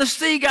 But yet the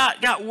sea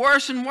got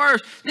worse and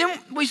worse. Then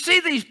we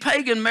see these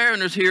pagan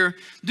mariners here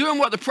doing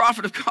what the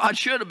prophet of God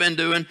should have been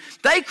doing.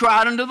 They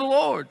cried unto the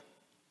Lord.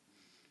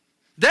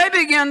 They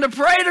began to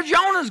pray to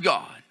Jonah's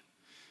God.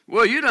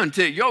 Well, you done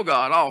ticked your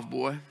God off,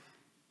 boy.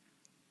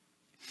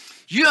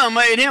 You done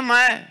made him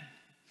mad.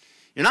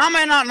 And I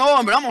may not know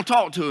him, but I'm going to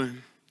talk to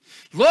him.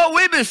 Lord,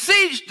 we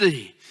beseech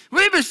thee.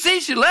 We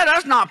beseech thee, let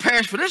us not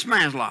perish for this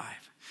man's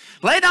life.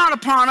 Lay down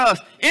upon us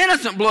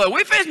innocent blood.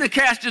 We're fixing to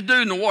cast this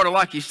dude in the water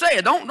like you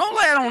said. Don't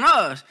lay it on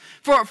us.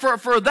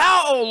 For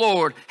thou, O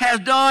Lord,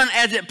 hast done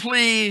as it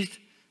pleased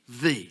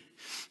thee.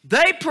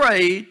 They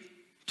prayed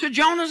to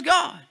Jonah's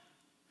God.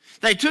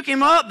 They took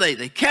him up.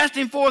 They cast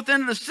him forth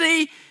into the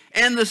sea,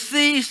 and the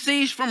sea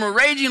ceased from a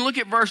raging. Look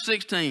at verse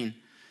 16.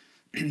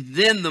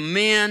 Then the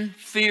men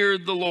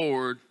feared the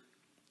Lord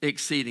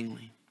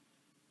exceedingly.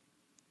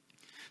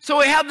 So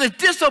we have this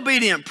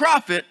disobedient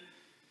prophet,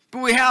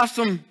 but we have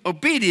some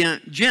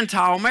obedient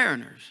Gentile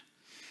mariners.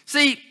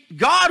 See,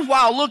 God,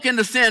 while looking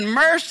to send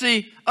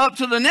mercy up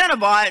to the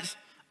Ninevites,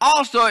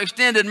 also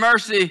extended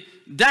mercy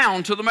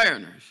down to the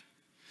mariners.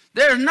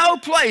 There's no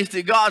place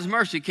that God's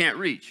mercy can't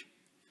reach.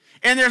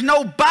 And there's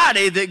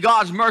nobody that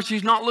God's mercy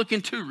is not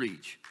looking to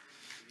reach.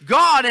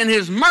 God in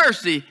his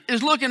mercy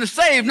is looking to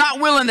save, not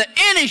willing that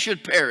any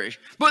should perish,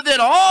 but that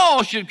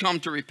all should come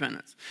to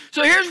repentance.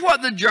 So here's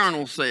what the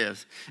journal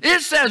says.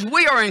 It says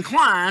we are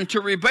inclined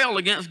to rebel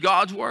against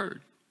God's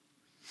word.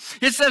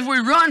 It says we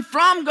run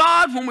from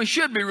God when we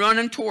should be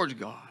running towards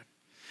God.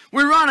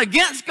 We run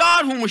against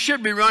God when we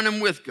should be running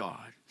with God.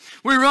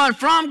 We run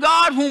from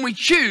God when we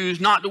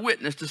choose not to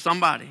witness to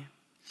somebody.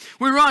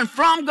 We run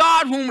from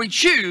God when we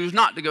choose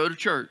not to go to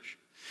church.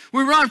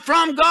 We run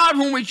from God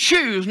when we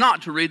choose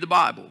not to read the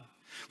Bible.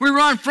 We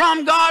run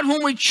from God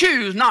when we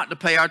choose not to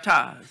pay our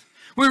tithes.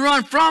 We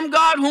run from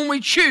God when we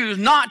choose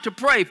not to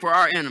pray for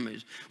our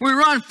enemies. We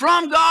run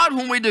from God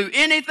when we do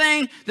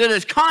anything that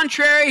is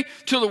contrary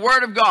to the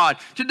Word of God.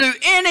 To do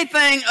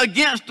anything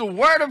against the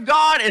Word of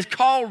God is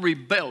called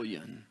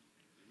rebellion.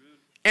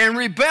 And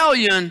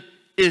rebellion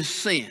is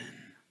sin.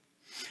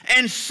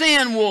 And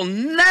sin will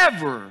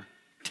never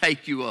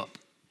take you up.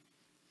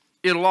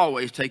 It'll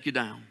always take you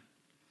down.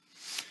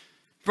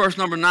 Verse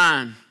number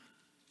 9,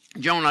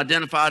 Jonah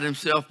identified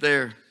himself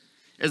there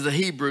as a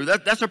Hebrew.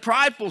 That's a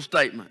prideful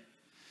statement.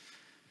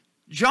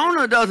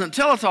 Jonah doesn't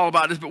tell us all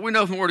about this, but we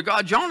know from the Word of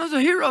God, Jonah's a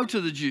hero to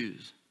the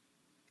Jews.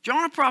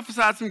 Jonah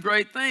prophesied some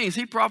great things.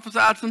 He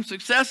prophesied some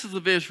successes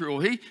of Israel.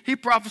 He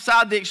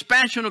prophesied the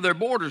expansion of their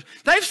borders.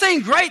 They've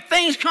seen great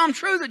things come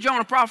true that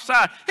Jonah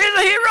prophesied. He's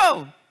a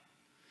hero.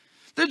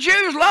 The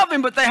Jews love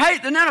him, but they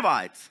hate the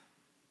Ninevites.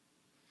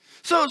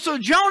 So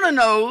Jonah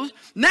knows,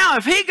 now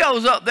if he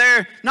goes up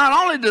there, not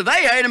only do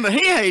they hate him, but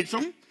he hates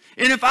them.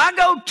 And if I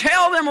go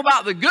tell them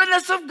about the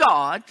goodness of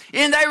God,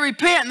 and they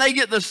repent and they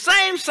get the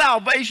same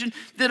salvation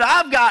that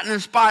I've gotten in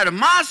spite of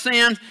my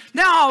sins,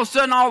 now all of a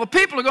sudden all the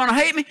people are going to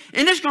hate me,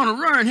 and it's going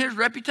to ruin his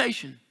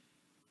reputation.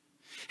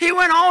 He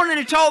went on and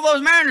he told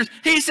those mariners,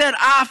 he said,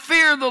 I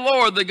fear the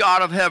Lord, the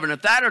God of heaven.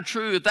 If that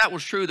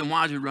was true, then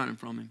why is he running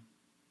from him?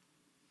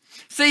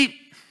 See,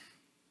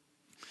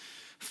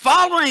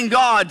 following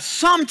God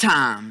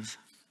sometimes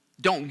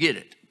don't get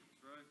it.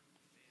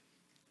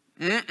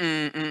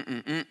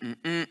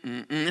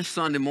 It's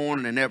Sunday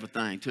morning and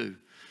everything too.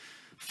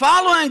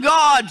 Following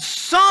God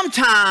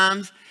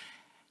sometimes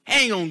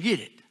ain't gonna get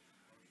it.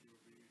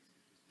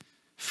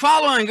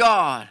 Following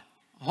God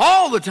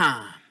all the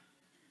time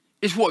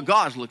is what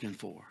God's looking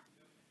for.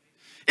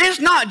 It's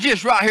not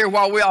just right here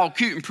while we're all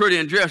cute and pretty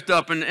and dressed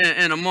up and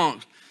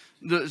amongst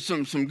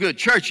some good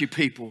churchy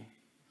people.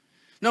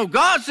 No,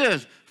 God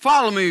says,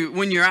 follow me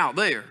when you're out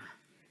there.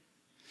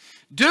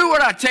 Do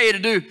what I tell you to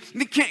do.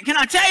 Can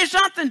I tell you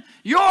something?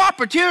 Your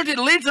opportunity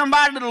to lead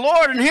somebody to the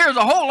Lord in here is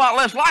a whole lot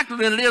less likely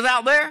than it is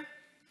out there.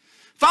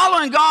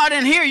 Following God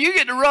in here, you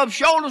get to rub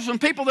shoulders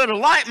with people that are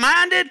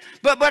like-minded,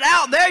 but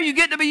out there you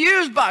get to be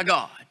used by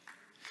God.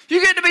 You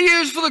get to be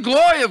used for the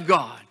glory of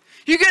God.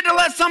 You get to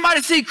let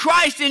somebody see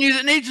Christ in you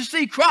that needs to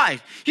see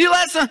Christ. You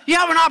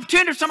have an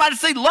opportunity for somebody to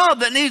see love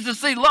that needs to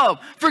see love.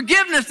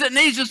 Forgiveness that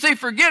needs to see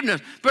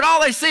forgiveness. But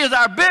all they see is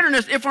our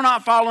bitterness if we're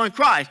not following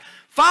Christ.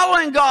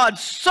 Following God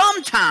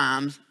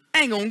sometimes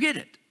ain't going to get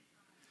it.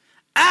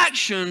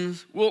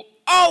 Actions will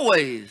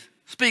always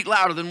speak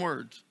louder than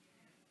words.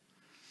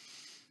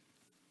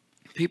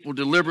 People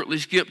deliberately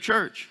skip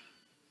church.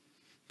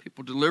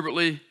 People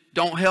deliberately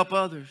don't help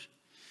others.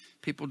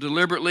 People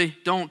deliberately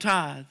don't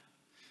tithe.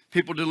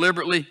 People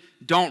deliberately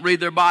don't read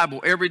their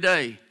Bible every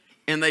day,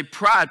 and they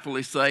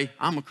pridefully say,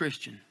 I'm a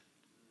Christian.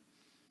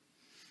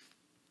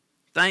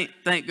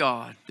 Thank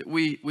God that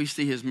we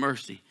see his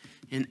mercy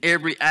in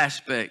every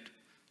aspect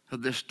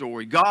of this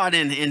story. God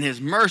in his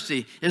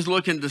mercy is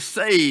looking to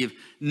save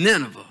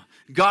Nineveh.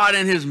 God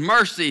in his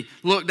mercy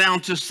looked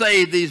down to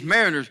save these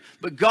mariners,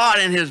 but God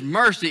in his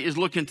mercy is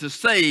looking to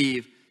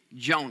save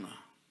Jonah.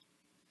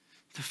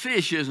 The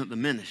fish isn't the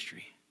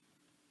ministry.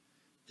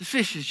 The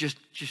fish is just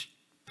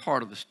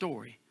part of the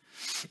story.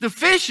 The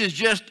fish is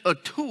just a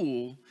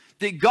tool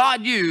that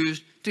God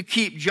used to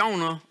keep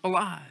Jonah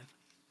alive.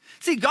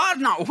 See, God's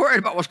not worried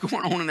about what's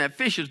going on in that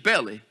fish's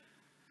belly.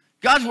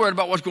 God's worried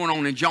about what's going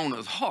on in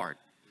Jonah's heart.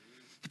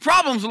 The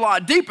problem's a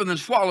lot deeper than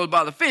swallowed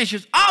by the fish.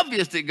 It's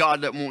obvious that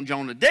God doesn't want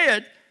Jonah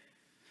dead.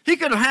 He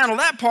could have handled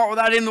that part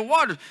without in the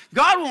waters.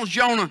 God wants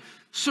Jonah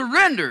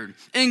surrendered,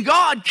 and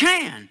God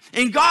can.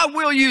 And God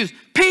will use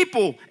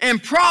people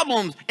and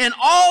problems and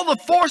all the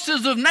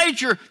forces of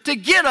nature to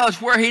get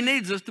us where he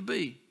needs us to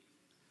be.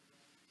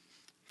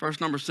 Verse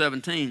number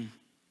 17.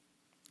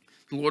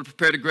 The Lord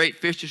prepared a great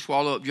fish to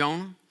swallow up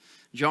Jonah.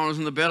 Jonah's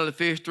in the belly of the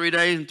fish 3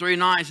 days and 3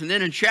 nights. And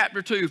then in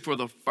chapter 2, for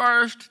the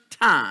first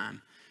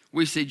time,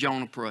 we see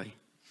Jonah pray.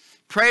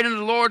 Prayed unto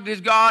the Lord his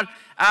God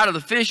out of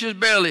the fish's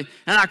belly.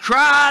 And I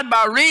cried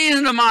by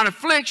reason of mine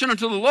affliction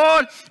unto the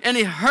Lord, and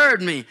he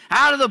heard me.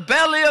 Out of the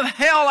belly of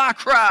hell I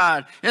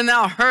cried, and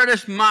thou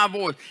heardest my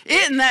voice.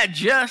 Isn't that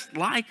just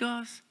like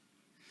us?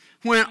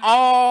 When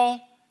all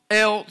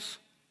else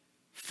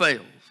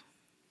fails.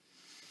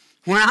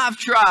 When I've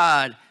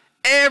tried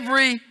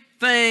every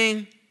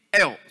everything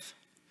else,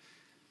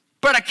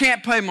 but I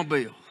can't pay my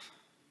bills.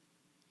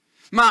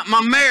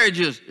 My marriage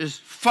is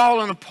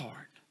falling apart.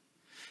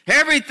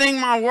 Everything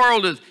in my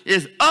world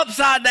is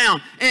upside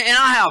down, and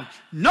I have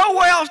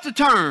nowhere else to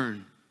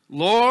turn.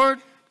 Lord,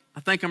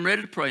 I think I'm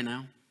ready to pray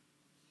now.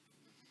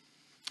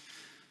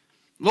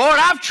 Lord,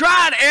 I've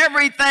tried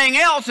everything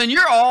else, and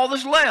you're all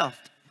that's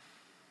left.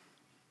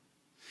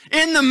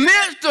 In the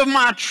midst of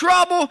my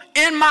trouble,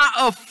 in my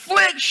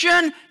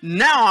affliction,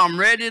 now I'm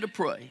ready to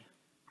pray.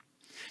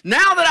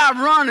 Now that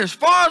I've run as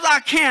far as I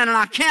can and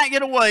I can't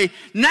get away,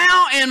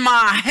 now in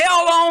my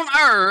hell on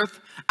earth,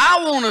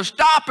 I want to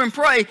stop and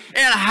pray.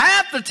 And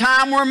half the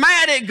time we're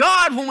mad at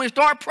God when we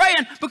start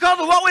praying because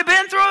of what we've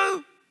been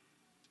through.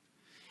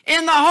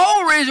 And the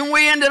whole reason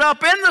we ended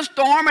up in the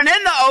storm and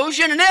in the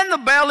ocean and in the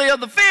belly of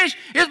the fish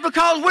is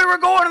because we were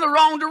going in the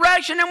wrong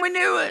direction and we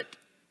knew it.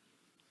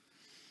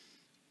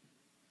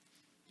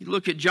 You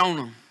look at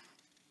Jonah,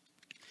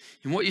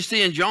 and what you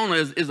see in Jonah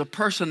is a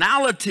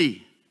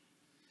personality.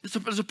 It's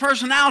a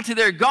personality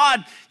there.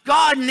 God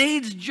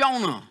needs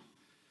Jonah.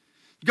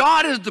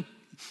 Jonah is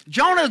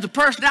the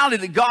personality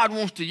that God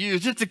wants to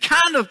use. It's the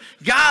kind of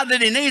guy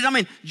that he needs. I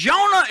mean,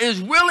 Jonah is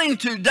willing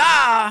to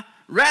die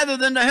rather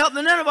than to help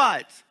the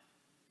Ninevites.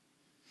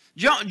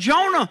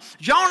 Jonah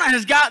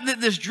has got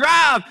this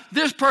drive,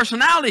 this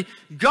personality.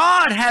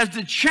 God has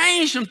to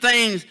change some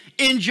things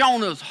in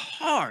Jonah's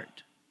heart.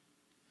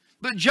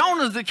 But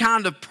Jonah's the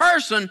kind of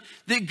person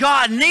that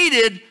God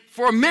needed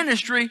for a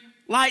ministry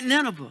like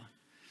Nineveh.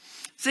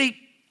 See,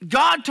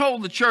 God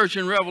told the church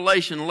in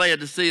Revelation,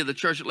 Laodicea, the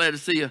church at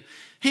Laodicea,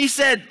 he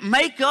said,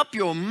 make up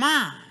your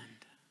mind.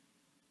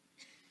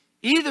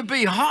 Either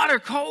be hot or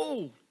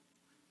cold.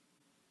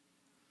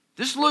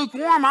 This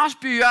lukewarm, I'll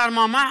spew you out of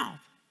my mouth.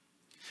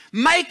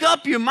 Make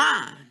up your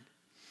mind.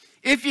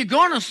 If you're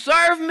going to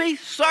serve me,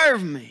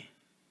 serve me.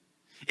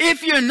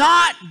 If you're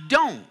not,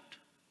 don't.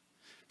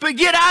 But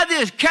get out of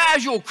this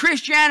casual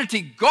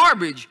Christianity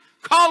garbage,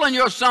 calling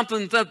yourself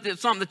something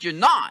that you're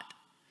not.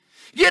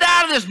 Get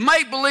out of this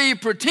make-believe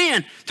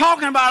pretend,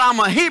 talking about I'm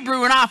a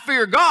Hebrew and I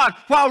fear God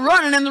while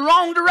running in the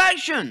wrong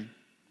direction.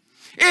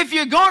 If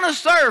you're going to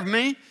serve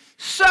me,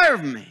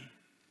 serve me.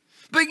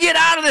 But get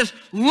out of this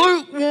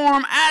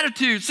lukewarm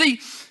attitude. See,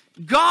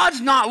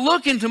 God's not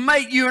looking to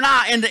make you and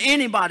I into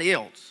anybody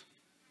else.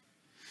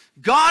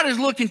 God is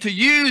looking to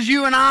use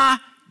you and I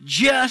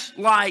just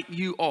like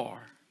you are.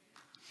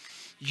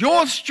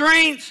 Your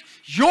strengths,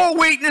 your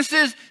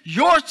weaknesses,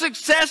 your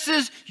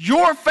successes,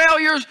 your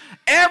failures,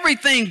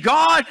 everything.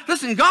 God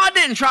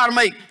didn't try to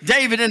make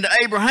David into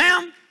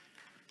Abraham.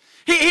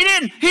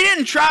 He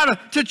didn't try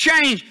to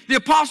change the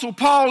Apostle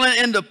Paul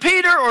into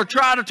Peter or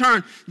try to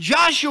turn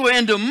Joshua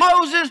into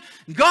Moses.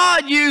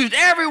 God used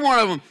every one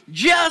of them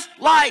just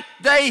like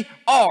they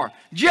are,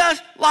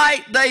 just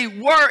like they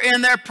were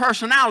in their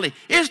personality.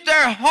 It's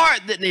their heart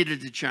that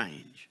needed to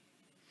change.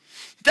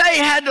 They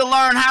had to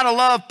learn how to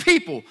love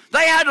people.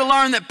 They had to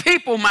learn that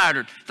people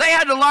mattered. They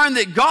had to learn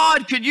that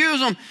God could use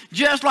them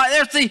just like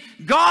that. See,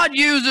 God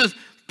uses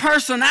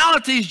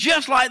personalities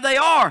just like they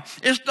are.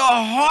 It's the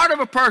heart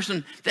of a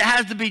person that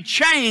has to be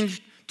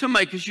changed to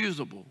make us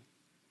usable.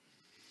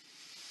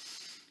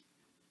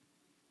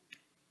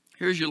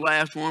 Here's your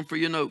last one for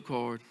your note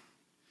card.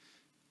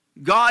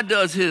 God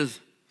does his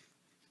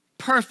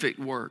perfect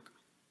work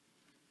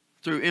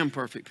through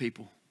imperfect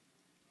people.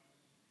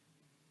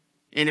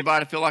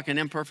 Anybody feel like an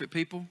imperfect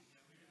people?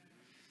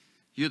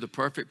 You're the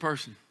perfect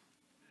person.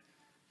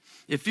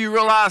 If you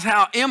realize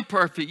how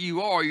imperfect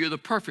you are, you're the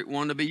perfect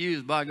one to be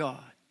used by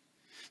God.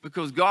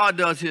 Because God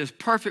does his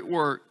perfect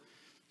work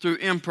through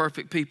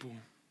imperfect people.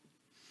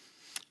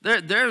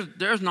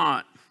 There's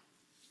not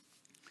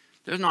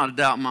a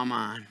doubt in my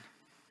mind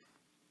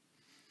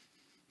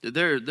that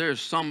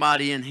there's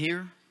somebody in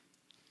here,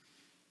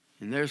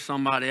 and there's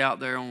somebody out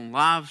there on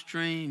live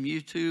stream,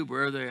 YouTube,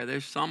 wherever they are.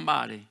 There's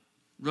somebody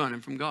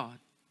running from God.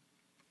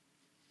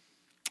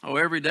 Oh,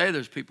 every day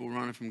there's people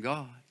running from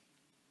God.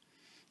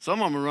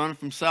 Some of them are running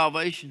from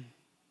salvation.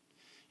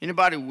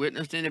 Anybody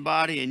witnessed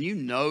anybody and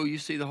you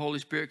see the Holy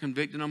Spirit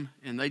convicting them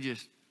and they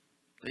just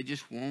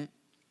won't?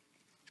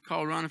 It's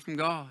called running from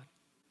God.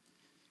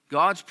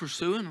 God's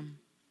pursuing them.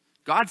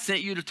 God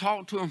sent you to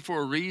talk to them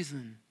for a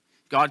reason.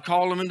 God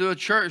called them into a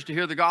church to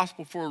hear the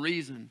gospel for a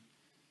reason.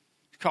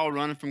 It's called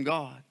running from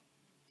God.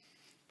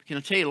 But can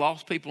I tell you,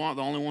 lost people aren't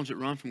the only ones that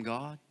run from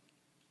God.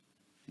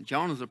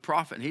 Jonah's a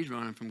prophet and he's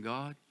running from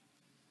God.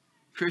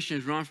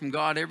 Christians run from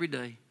God every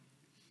day.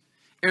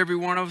 Every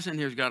one of us in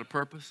here has got a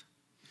purpose.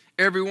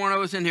 Every one of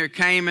us in here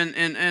came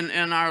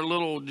in our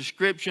little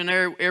description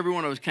there. Every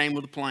one of us came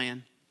with a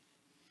plan.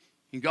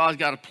 And God's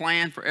got a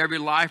plan for every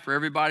life, for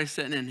everybody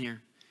sitting in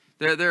here.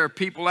 There are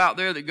people out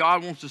there that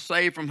God wants to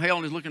save from hell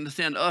and he's looking to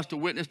send us to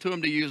witness to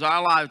them, to use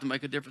our lives to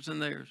make a difference in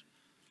theirs.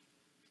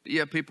 But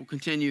yet people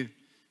continue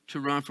to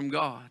run from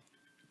God.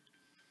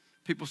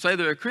 People say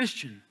they're a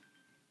Christian,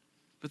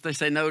 but they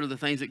say no to the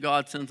things that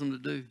God sends them to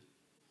do.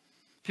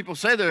 People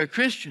say they're a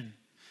Christian,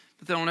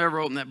 but they don't ever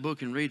open that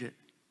book and read it.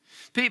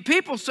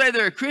 People say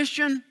they're a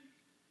Christian,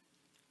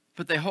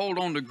 but they hold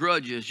on to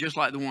grudges just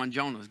like the one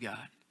Jonah's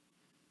got.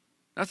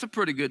 That's a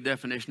pretty good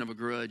definition of a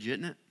grudge,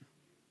 isn't it?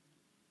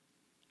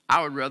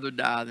 I would rather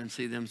die than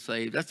see them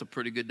saved. That's a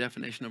pretty good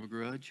definition of a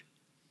grudge.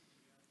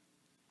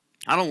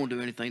 I don't want to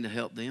do anything to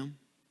help them.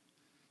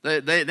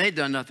 They've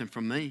done nothing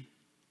for me.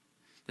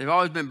 They've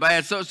always been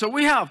bad. So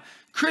we have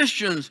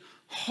Christians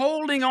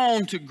holding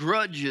on to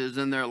grudges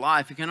in their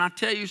life. And can I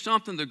tell you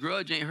something? The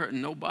grudge ain't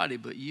hurting nobody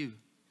but you.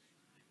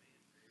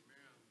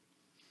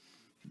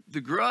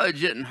 The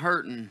grudge isn't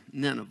hurting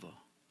Nineveh.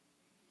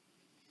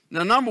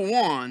 Now, number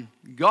one,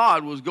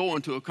 God was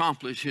going to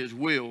accomplish his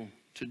will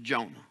to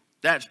Jonah.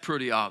 That's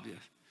pretty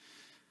obvious.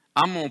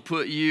 I'm going to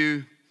put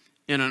you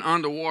in an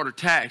underwater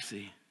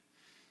taxi,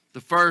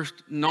 the first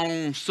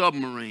known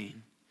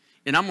submarine,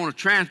 and I'm going to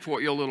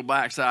transport your little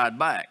backside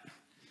back.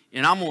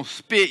 And I'm going to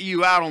spit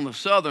you out on the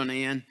southern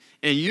end,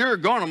 and you're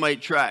going to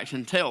make tracks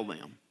and tell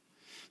them.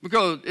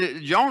 Because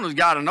Jonah's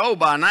got to know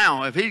by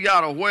now, if he's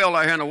got a whale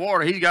out here in the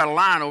water, he's got a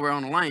line over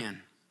on the land.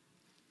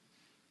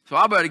 So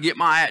I better get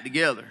my act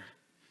together.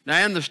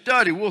 Now, in the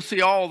study, we'll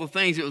see all the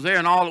things that was there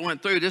and all that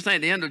went through. This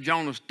ain't the end of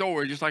Jonah's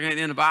story, just like it ain't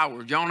the end of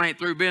ours. Jonah ain't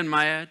through being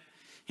mad.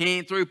 He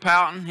ain't through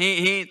pouting.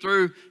 He ain't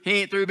through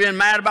being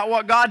mad about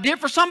what God did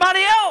for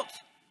somebody else.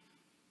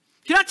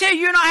 Can I tell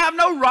you, you and I have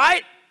no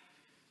right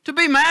to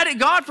be mad at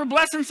God for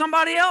blessing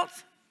somebody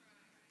else?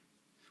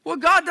 What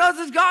God does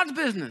is God's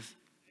business.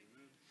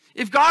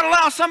 If God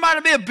allows somebody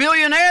to be a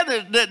billionaire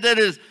that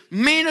is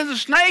mean as a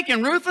snake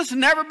and ruthless and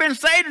never been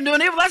saved and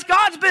doing evil, that's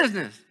God's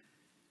business.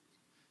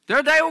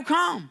 Their day will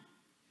come.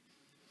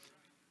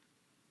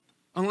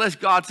 Unless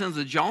God sends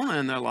a Jonah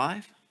in their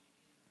life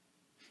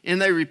and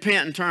they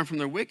repent and turn from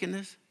their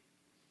wickedness.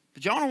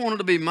 But Jonah wanted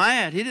to be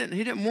mad. He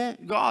didn't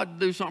want God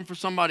to do something for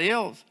somebody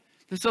else.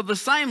 It's of the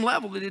same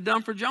level that he'd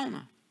done for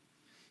Jonah.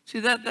 See,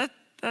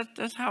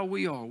 that's how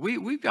we are.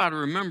 We've got to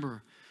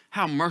remember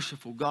how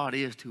merciful God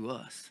is to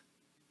us.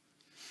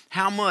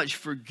 How much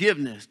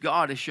forgiveness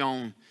God has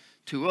shown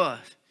to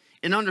us.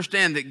 And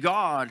understand that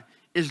God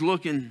is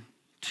looking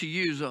to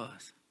use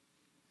us.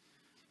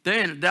 There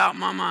ain't a doubt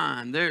in my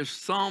mind, there's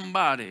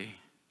somebody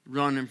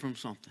running from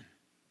something.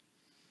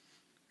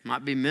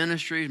 Might be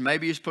ministries.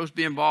 Maybe you're supposed to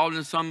be involved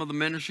in some of the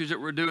ministries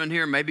that we're doing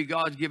here. Maybe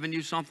God's given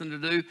you something to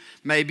do.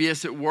 Maybe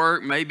it's at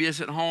work. Maybe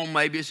it's at home.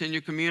 Maybe it's in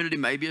your community.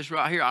 Maybe it's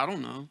right here. I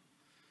don't know.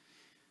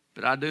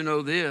 But I do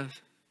know this.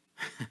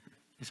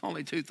 It's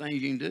only two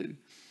things you can do.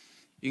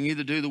 You can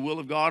either do the will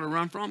of God or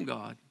run from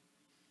God.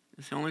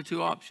 It's the only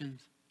two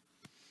options.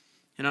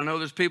 And I know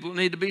there's people that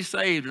need to be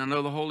saved. And I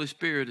know the Holy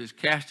Spirit is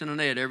casting a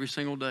net every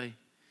single day.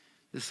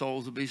 The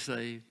souls will be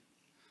saved.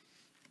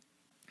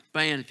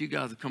 Band, if you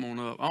guys will come on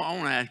up. I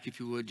want to ask if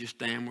you would just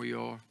stand where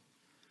you are.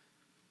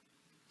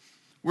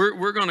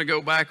 We're going to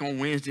go back on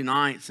Wednesday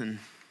nights and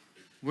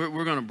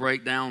we're going to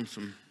break down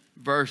some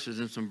verses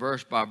and some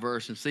verse by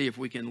verse and see if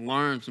we can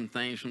learn some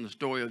things from the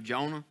story of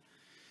Jonah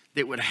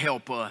that would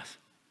help us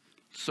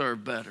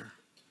serve better,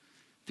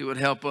 that would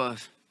help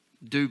us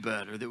do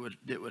better,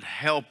 that would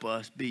help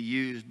us be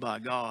used by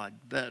God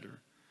better.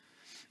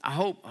 I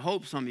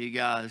hope some of you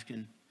guys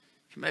can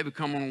maybe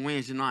come on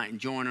Wednesday night and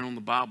join in on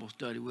the Bible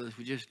study with us.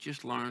 We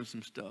just learn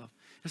some stuff.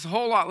 It's a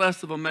whole lot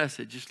less of a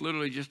message. It's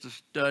literally just a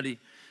study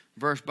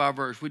verse by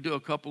verse. We do a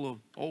couple of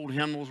old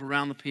hymnals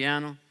around the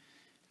piano.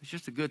 It's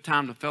just a good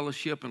time to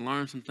fellowship and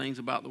learn some things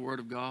about the Word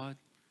of God.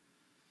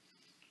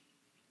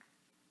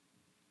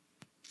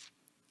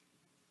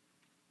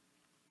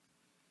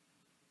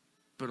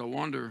 But I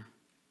wonder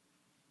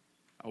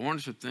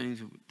some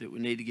things that we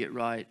need to get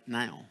right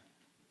now.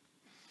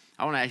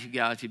 I want to ask you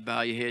guys to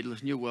bow your head.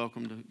 Listen, you're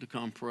welcome to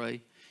come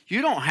pray.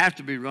 You don't have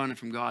to be running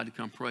from God to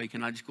come pray.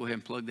 Can I just go ahead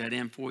and plug that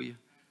in for you?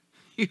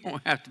 You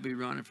don't have to be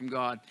running from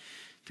God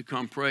to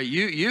come pray.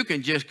 You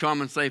can just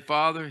come and say,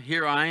 Father,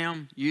 here I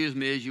am. Use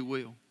me as you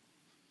will.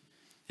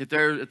 If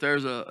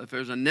there's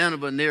a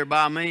Nineveh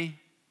nearby me,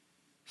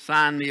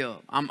 sign me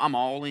up. I'm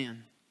all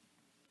in.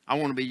 I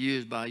want to be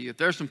used by you. If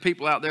there's some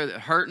people out there that are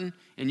hurting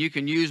and you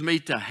can use me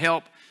to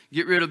help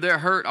get rid of their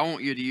hurt, I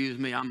want you to use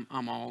me.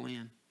 I'm all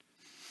in.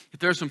 If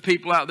there's some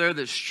people out there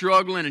that's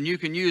struggling and you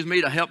can use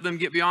me to help them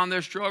get beyond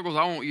their struggles,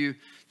 I want you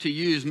to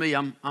use me.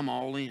 I'm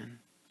all in.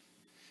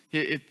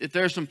 If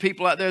there's some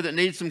people out there that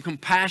need some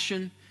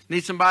compassion,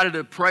 need somebody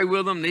to pray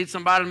with them, need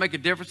somebody to make a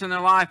difference in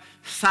their life,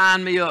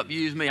 sign me up,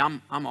 use me.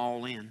 I'm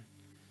all in.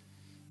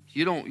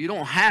 You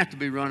don't have to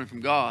be running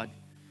from God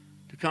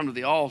to come to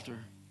the altar.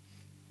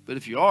 But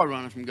if you are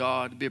running from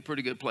God, it'd be a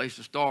pretty good place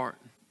to start.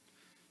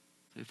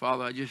 Say,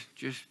 Father, I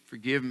just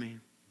forgive me.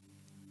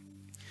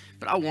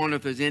 But I wonder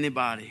if there's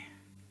anybody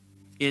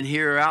in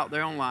here or out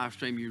there on live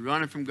stream, you're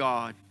running from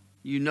God,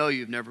 you know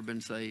you've never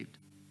been saved.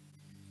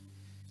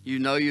 You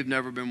know you've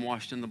never been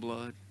washed in the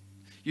blood.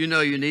 You know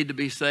you need to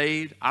be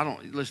saved.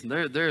 Listen,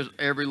 there's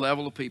every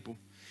level of people.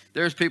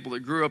 There's people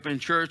that grew up in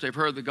church, they've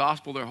heard the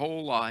gospel their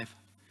whole life.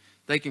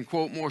 They can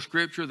quote more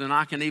scripture than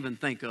I can even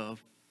think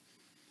of.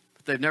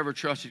 But they've never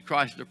trusted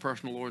Christ as their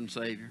personal Lord and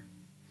Savior.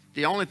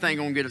 The only thing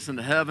going to get us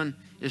into heaven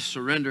is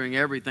surrendering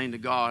everything to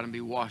God and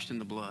be washed in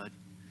the blood.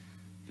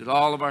 that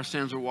all of our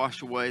sins are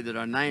washed away, that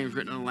our name's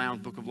written in the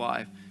Lamb's Book of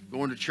Life.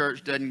 Going to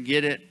church doesn't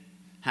get it.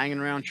 Hanging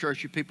around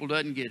churchy people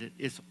doesn't get it.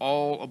 It's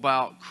all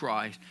about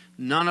Christ.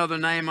 None other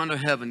name under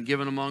heaven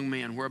given among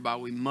men whereby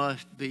we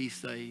must be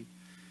saved.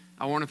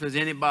 I wonder if there's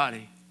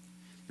anybody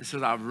that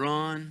says, I've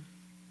run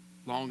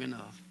long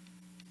enough.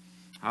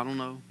 I don't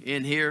know.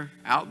 In here,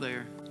 out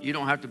there, you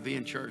don't have to be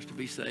in church to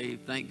be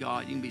saved. Thank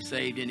God. You can be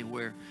saved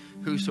anywhere.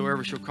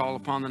 Whosoever shall call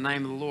upon the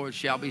name of the Lord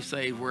shall be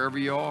saved wherever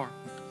you are.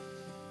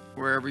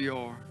 Wherever you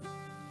are.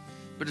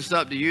 But it's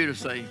up to you to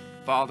say,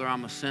 Father,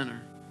 I'm a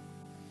sinner.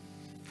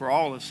 For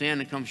all have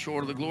sinned and come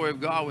short of the glory of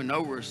God. We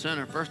know we're a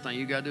sinner. First thing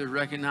you got to do is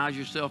recognize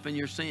yourself in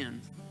your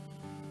sins.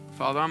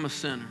 Father, I'm a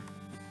sinner.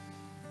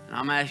 And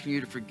I'm asking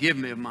you to forgive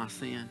me of my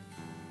sin.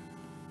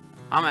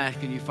 I'm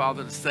asking you,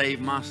 Father, to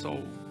save my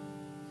soul.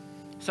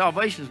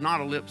 Salvation is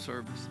not a lip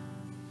service.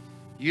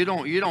 You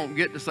don't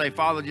get to say,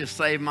 Father, just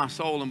save my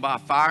soul and buy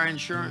fire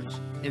insurance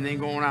and then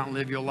go on out and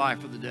live your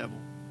life for the devil.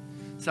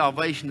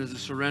 Salvation is a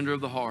surrender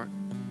of the heart.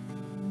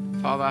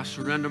 Father, I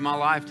surrender my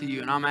life to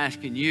you, and I'm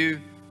asking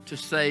you to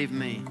save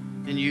me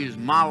and use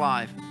my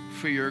life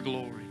for your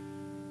glory.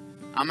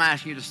 I'm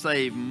asking you to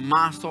save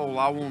my soul.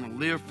 I want to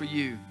live for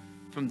you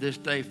from this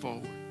day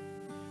forward.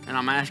 And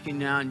I'm asking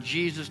now in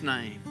Jesus'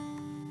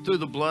 name, through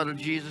the blood of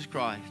Jesus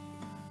Christ,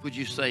 would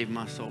you save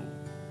my soul?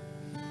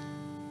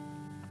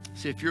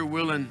 See, if you're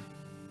willing,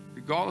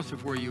 regardless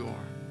of where you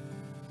are,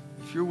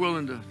 if you're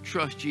willing to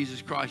trust Jesus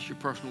Christ, your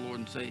personal Lord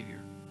and Savior,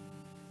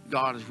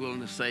 God is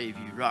willing to save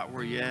you right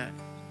where you're at,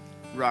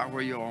 right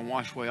where you are, and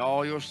wash away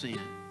all your sin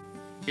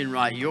and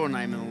write your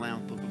name in the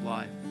Lamb's Book of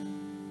Life.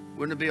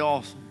 Wouldn't it be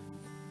awesome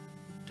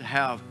to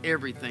have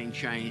everything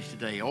changed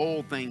today?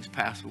 Old things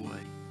pass away.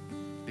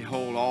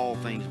 Behold, all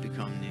things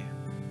become new.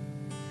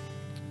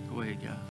 Go ahead, guys.